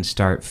then I can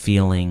start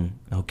feeling,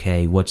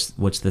 okay, what's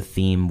the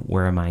theme?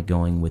 Where am I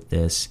going with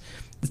this?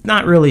 It's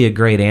not really a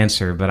great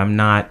answer, but I'm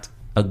not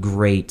a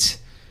great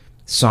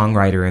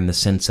songwriter in the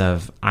sense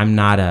of I'm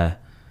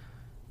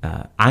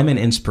an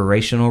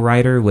inspirational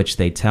writer, which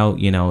they tell,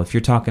 if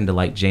you're talking to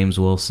like James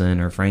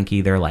Wilson or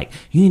Frankie, they're like,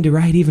 you need to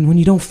write even when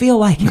you don't feel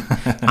like it.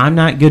 I'm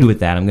not good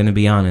with that. I'm going to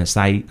be honest.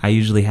 I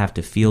usually have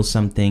to feel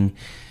something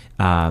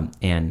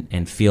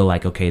and feel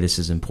like, okay, this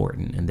is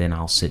important. And then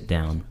I'll sit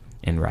down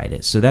and write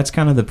it. So that's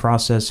kind of the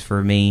process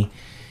for me.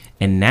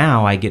 And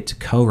now I get to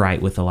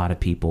co-write with a lot of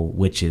people,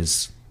 which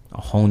is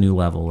a whole new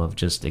level of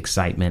just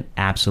excitement.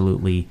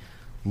 Absolutely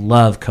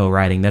love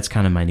co-writing. That's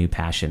kind of my new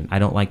passion. I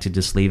don't like to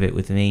just leave it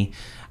with me.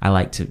 I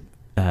like to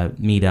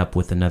meet up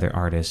with another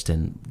artist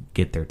and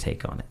get their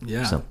take on it.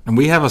 Yeah. So, and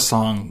we have a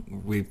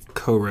song we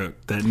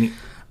co-wrote that.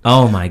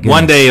 Oh my goodness!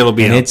 One day it'll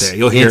be out there.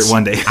 You'll hear it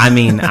one day. I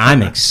mean,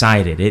 I'm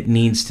excited. It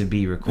needs to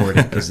be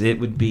recorded because it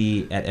would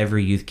be at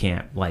every youth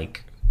camp.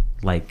 Like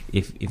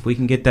if we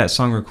can get that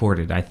song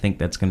recorded, I think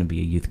that's going to be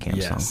a youth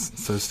camp song. Yes.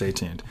 So stay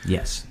tuned.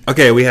 Yes.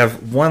 Okay, we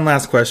have one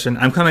last question.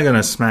 I'm kind of going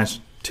to smash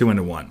two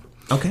into one.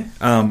 Okay.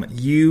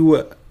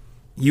 You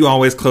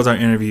always close our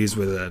interviews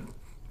with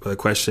a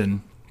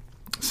question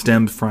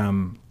stemmed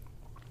from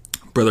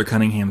Brother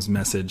Cunningham's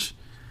message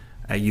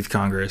at Youth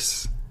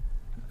Congress,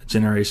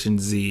 Generation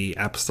Z,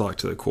 Apostolic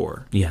to the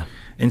Core. Yeah.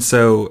 And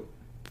so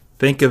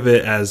think of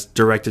it as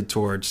directed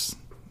towards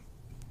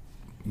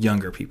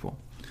younger people.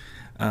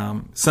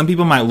 Some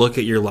people might look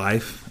at your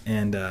life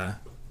and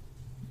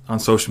on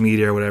social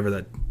media or whatever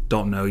that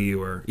don't know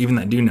you or even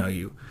that do know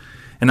you.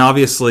 And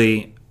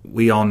obviously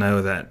we all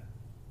know that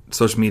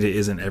social media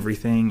isn't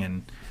everything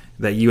and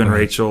that you and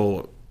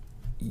Rachel,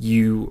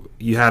 you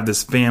have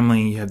this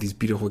family, you have these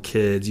beautiful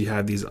kids, you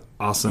have these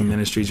awesome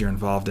ministries you're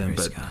involved in,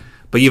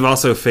 but you've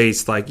also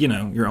faced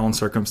your own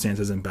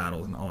circumstances and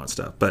battles and all that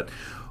stuff. But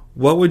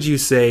what would you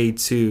say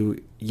to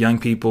young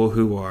people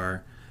who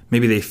are,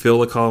 maybe they feel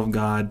the call of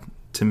God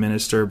to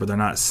minister, but they're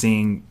not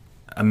seeing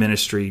a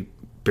ministry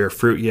bear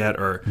fruit yet,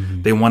 or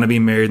they want to be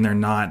married and they're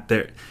not,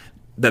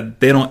 that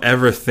they don't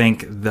ever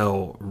think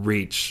they'll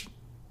reach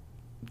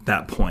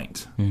that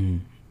point.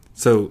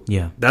 So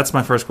that's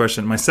my first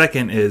question. My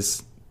second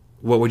is,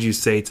 what would you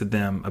say to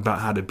them about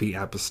how to be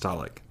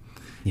apostolic?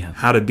 Yeah.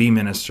 How to be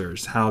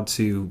ministers, how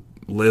to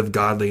live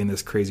godly in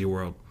this crazy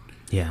world?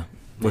 Yeah.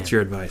 What's your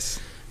advice?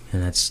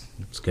 And that's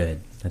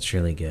good. That's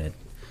really good.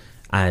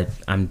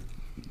 I'm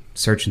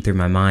searching through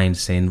my mind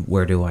saying,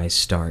 where do I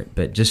start?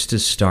 But just to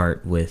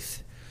start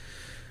with,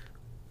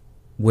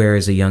 where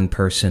is a young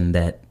person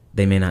that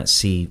they may not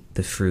see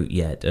the fruit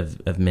yet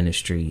of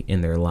ministry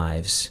in their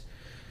lives?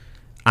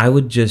 I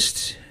would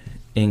just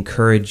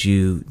encourage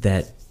you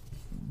that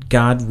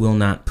God will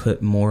not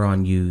put more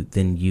on you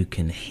than you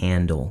can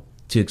handle.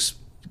 To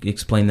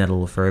explain that a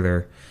little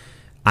further,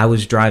 I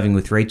was driving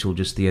with Rachel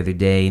just the other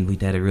day, and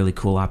we'd had a really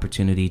cool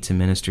opportunity to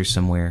minister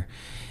somewhere.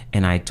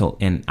 And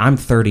I'm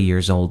 30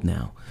 years old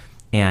now,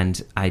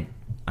 and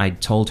I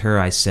told her,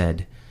 I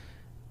said,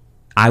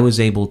 I was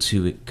able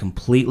to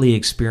completely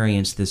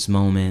experience this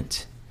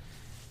moment,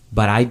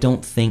 but I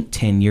don't think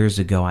 10 years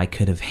ago I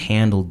could have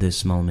handled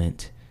this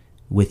moment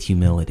with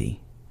humility.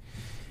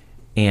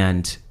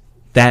 And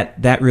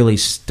that really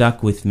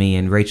stuck with me,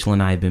 and Rachel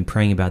and I have been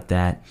praying about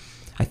that.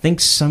 I think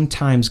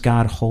sometimes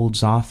God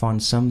holds off on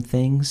some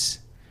things.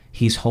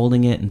 He's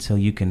holding it until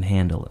you can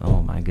handle it.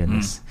 Oh my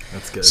goodness.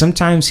 That's good.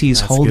 Sometimes he's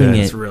holding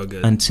it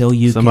until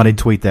you Somebody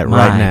tweet that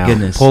right now.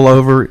 Goodness. Pull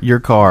over your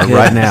car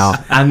right now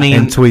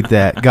and tweet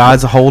that.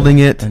 God's holding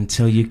it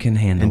until you can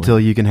handle it. Until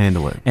you can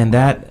handle it. And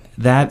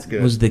that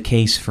was the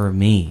case for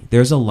me.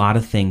 There's a lot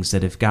of things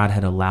that if God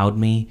had allowed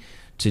me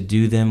to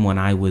do them when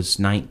I was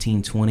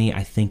 19, 20,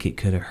 I think it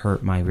could have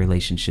hurt my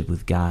relationship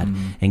with God.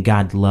 And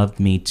God loved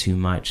me too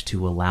much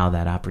to allow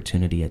that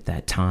opportunity at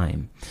that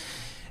time.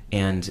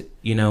 And,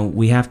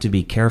 we have to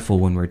be careful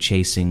when we're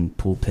chasing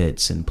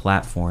pulpits and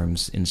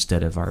platforms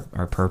instead of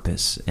our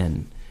purpose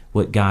and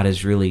what God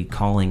is really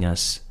calling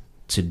us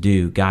to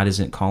do. God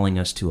isn't calling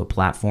us to a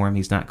platform.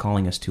 He's not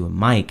calling us to a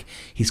mic.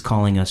 He's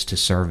calling us to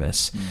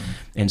service.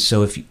 And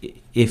so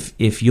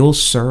if you'll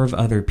serve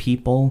other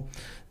people,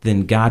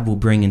 then God will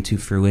bring into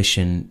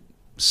fruition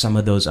some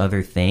of those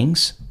other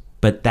things,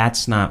 but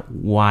that's not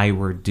why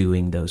we're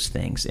doing those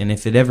things. And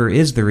if it ever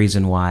is the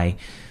reason why,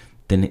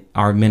 then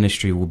our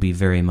ministry will be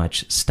very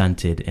much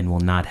stunted and will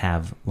not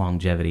have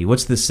longevity.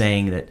 What's the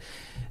saying that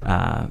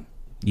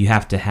you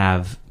have to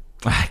have,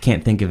 I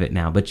can't think of it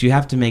now, but you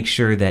have to make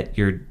sure that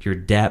your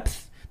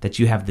depth, that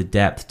you have the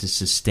depth to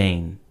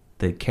sustain,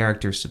 the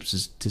character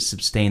to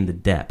sustain the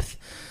depth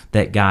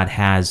that God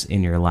has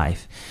in your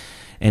life.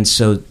 And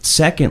so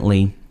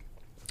secondly,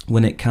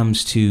 when it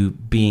comes to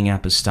being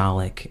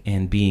apostolic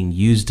and being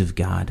used of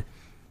God,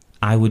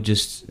 I would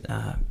just,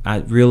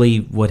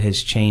 what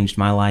has changed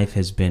my life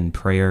has been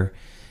prayer.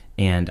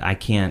 And I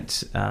can't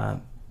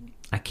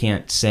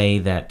say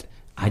that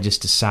I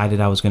just decided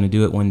I was going to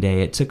do it one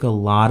day. It took a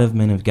lot of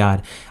men of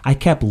God. I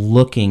kept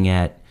looking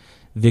at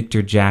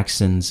Victor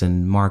Jacksons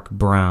and Mark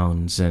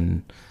Browns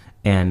and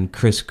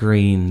Chris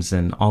Greens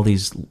and all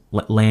these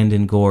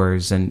Landon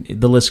Gores, and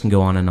the list can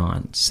go on and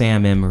on.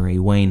 Sam Emery,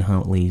 Wayne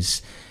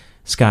Huntley's,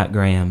 Scott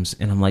Graham's,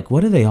 and I'm like,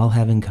 what do they all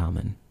have in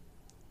common?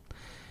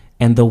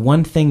 And the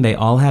one thing they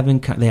all have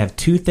they have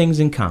two things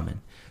in common.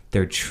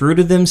 They're true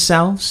to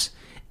themselves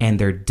and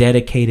they're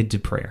dedicated to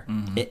prayer.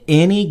 Mm-hmm.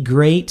 Any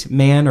great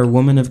man or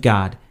woman of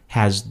God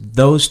has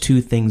those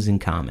two things in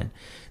common.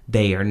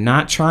 They are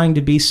not trying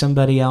to be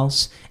somebody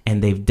else,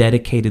 and they've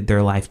dedicated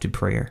their life to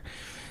prayer.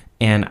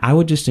 And I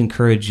would just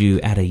encourage you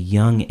at a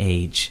young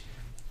age,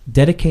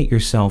 dedicate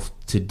yourself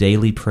to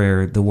daily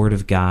prayer, the Word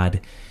of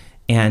God,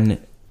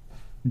 and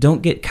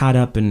don't get caught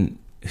up in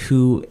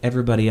who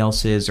everybody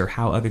else is or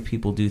how other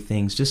people do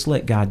things. Just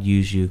let God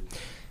use you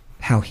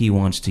how He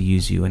wants to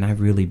use you. And I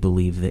really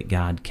believe that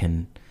God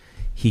can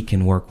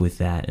work with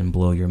that and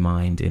blow your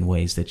mind in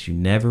ways that you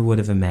never would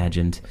have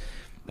imagined.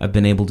 I've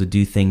been able to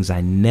do things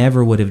I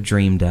never would have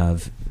dreamed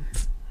of,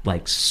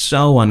 like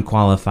so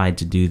unqualified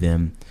to do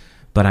them.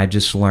 But I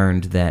just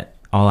learned that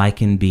all I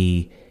can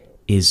be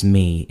is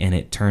me, and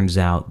it turns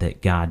out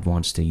that God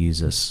wants to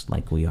use us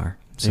like we are.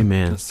 So,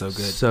 amen. That's so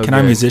good. Can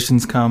our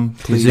musicians come,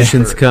 please?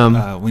 Musicians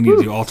come. We need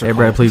to do altar call.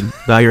 Everybody, please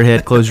bow your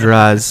head, close your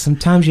eyes.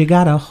 Sometimes you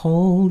gotta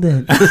hold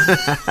it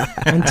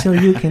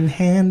until you can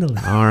handle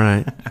it. All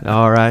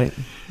right.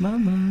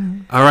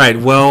 Mama. All right.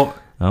 Well,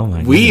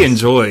 we goodness.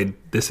 Enjoyed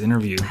this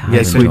interview.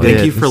 Yes, we did.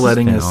 Thank you for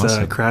letting us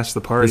awesome. crash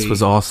the party. This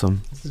was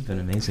awesome. This has been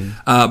amazing.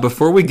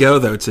 Before we go,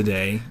 though,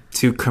 today,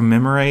 to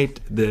commemorate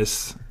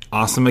this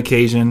awesome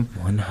occasion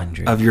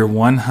 100 of your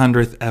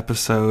 100th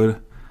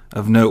episode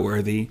of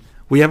Noteworthy,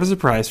 we have a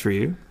surprise for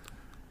you.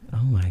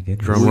 Oh, my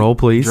goodness. Drum roll,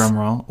 please. Drum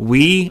roll.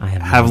 We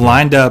have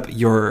lined up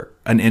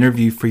an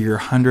interview for your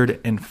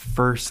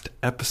 101st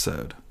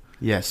episode.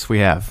 Yes, we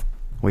have.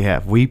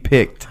 We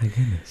picked. My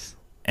goodness.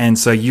 And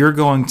so you're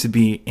going to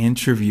be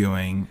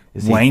interviewing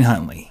Wayne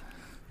Huntley.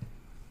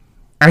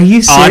 Are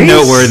you serious? On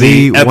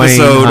Noteworthy,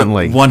 episode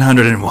Wayne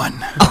 101.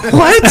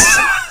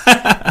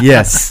 What?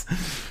 Yes.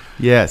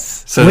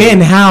 So,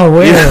 when, how,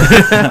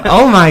 where?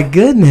 Oh, my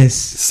goodness.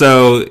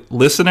 So,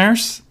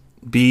 listeners,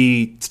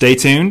 stay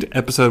tuned.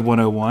 Episode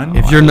 101.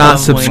 If you're not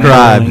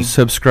subscribed,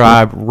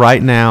 subscribe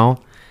right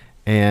now.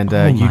 And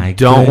you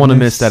don't want to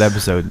miss that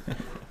episode.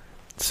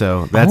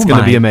 So that's going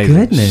to be amazing.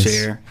 Goodness.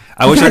 Share.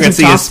 I wish I could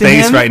see his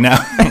face right now.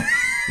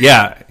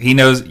 Yeah, he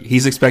knows.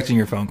 He's expecting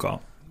your phone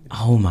call.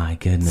 Oh, my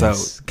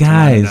goodness. So,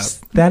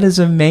 guys, that is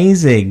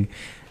amazing.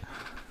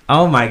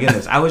 Oh, my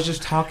goodness. I was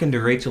just talking to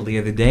Rachel the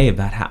other day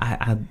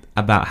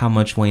about how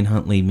much Wayne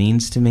Huntley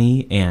means to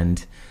me,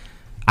 and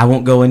I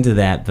won't go into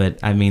that, but,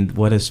 I mean,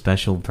 what a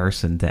special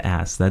person to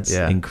ask. That's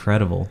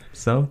incredible.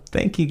 So,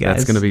 thank you, guys.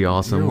 That's going to be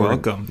awesome. You're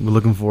welcome. We're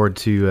looking forward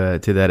to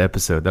that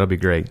episode. That'll be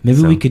great.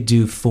 Maybe we could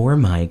do 4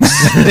 mics.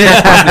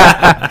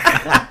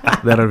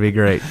 That'll be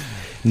great.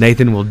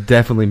 Nathan will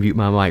definitely mute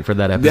my mic for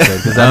that episode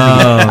because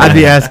I'd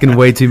be asking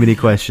way too many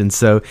questions.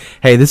 So,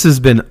 hey, this has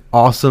been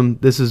awesome.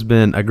 This has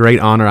been a great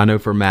honor, I know,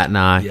 for Matt and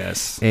I.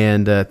 Yes.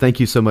 And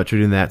thank you so much for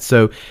doing that.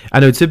 So, I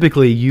know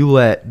typically you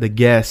let the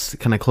guests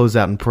kind of close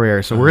out in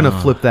prayer. So, we're going to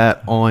flip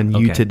that on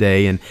you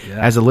today. And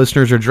as the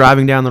listeners are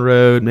driving down the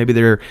road, maybe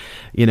they're,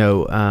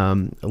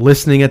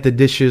 listening at the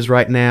dishes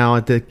right now,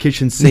 at the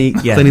kitchen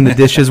sink, cleaning the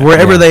dishes,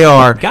 wherever they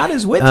are. God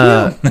is with you.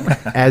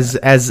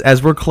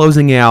 As we're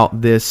closing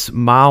out this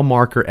mile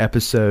marker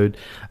episode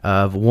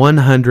of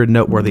 100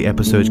 Noteworthy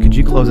episodes, could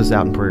you close us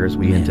out in prayer as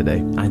we end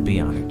today? I'd be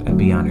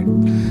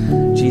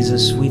honored.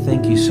 Jesus, we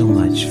thank you so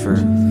much for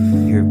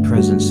your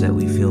presence that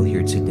we feel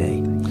here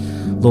today.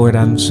 Lord,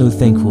 I'm so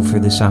thankful for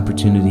this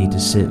opportunity to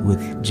sit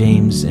with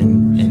James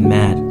and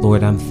Matt.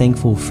 Lord, I'm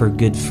thankful for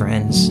good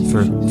friends,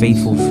 for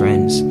faithful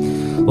friends.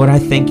 Lord, I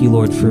thank you,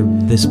 Lord, for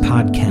this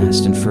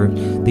podcast and for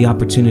the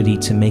opportunity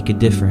to make a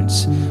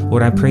difference.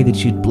 Lord, I pray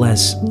that you'd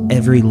bless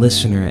every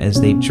listener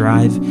as they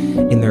drive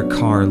in their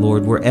car.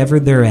 Lord, wherever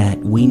they're at,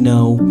 we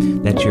know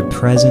that your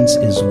presence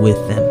is with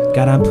them.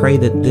 God, I pray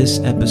that this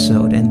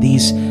episode and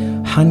these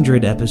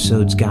 100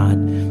 episodes, God,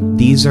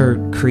 these are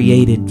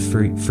created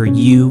for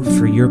you,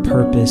 for your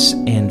purpose,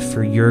 and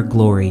for your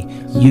glory.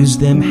 Use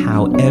them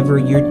however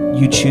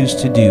you choose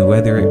to do,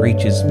 whether it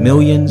reaches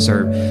millions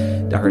or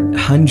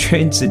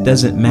hundreds, it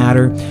doesn't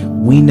matter.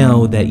 We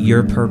know that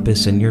your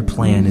purpose and your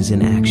plan is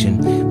in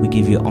action. We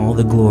give you all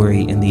the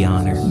glory and the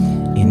honor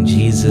in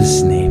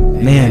Jesus'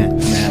 name.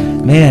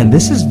 Man,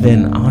 this has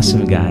been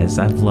awesome, guys.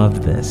 I've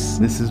loved this.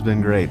 This has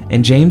been great.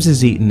 And James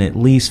has eaten at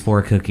least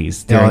 4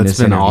 cookies during this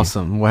interview. It's been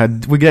awesome.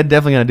 We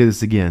definitely got to do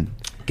this again.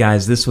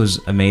 Guys, this was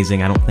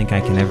amazing. I don't think I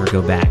can ever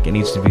go back. It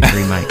needs to be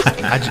 3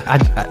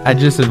 mics. I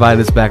just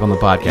invited us back on the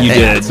podcast. You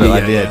did. So I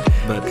did.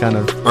 But kind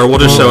of. Or we'll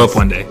just show up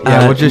one day.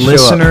 Yeah, we'll just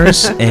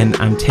listeners, show up. And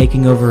I'm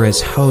taking over as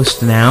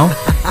host now.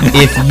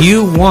 If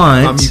you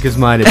want... I'm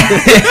mucus-minded.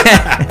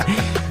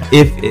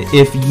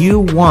 If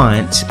you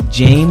want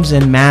James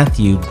and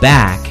Matthew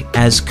back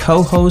as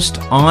co-host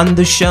on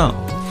the show,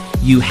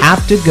 you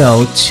have to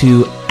go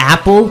to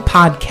Apple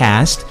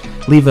Podcast,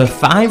 leave a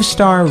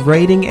 5-star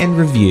rating and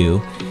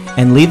review,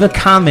 and leave a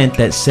comment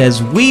that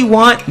says, "We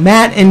want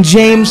Matt and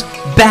James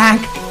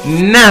back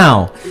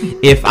now."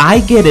 If I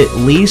get at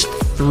least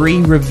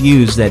 3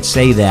 reviews that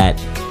say that,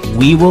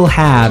 we will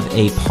have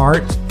a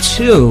part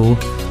 2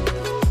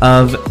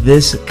 of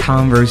this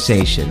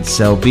conversation.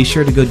 So be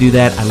sure to go do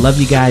that. I love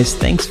you guys.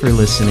 Thanks for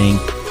listening.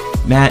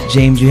 Matt,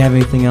 James, do you have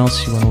anything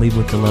else you want to leave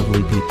with the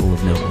lovely people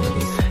of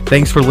Noteworthy?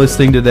 Thanks for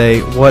listening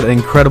today. What an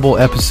incredible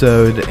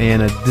episode,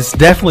 and this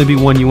definitely be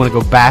one you want to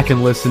go back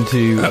and listen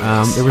to.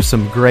 There were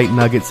some great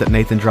nuggets that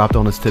Nathan dropped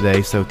on us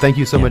today, so thank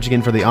you so much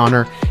again for the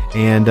honor,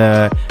 and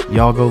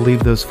y'all go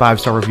leave those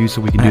 5-star reviews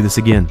so we can do this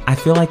again. I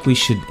feel like we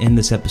should end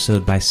this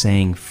episode by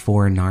saying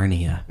 "For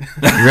Narnia."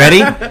 You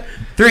ready?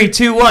 3,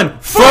 2, 1.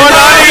 For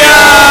Narnia!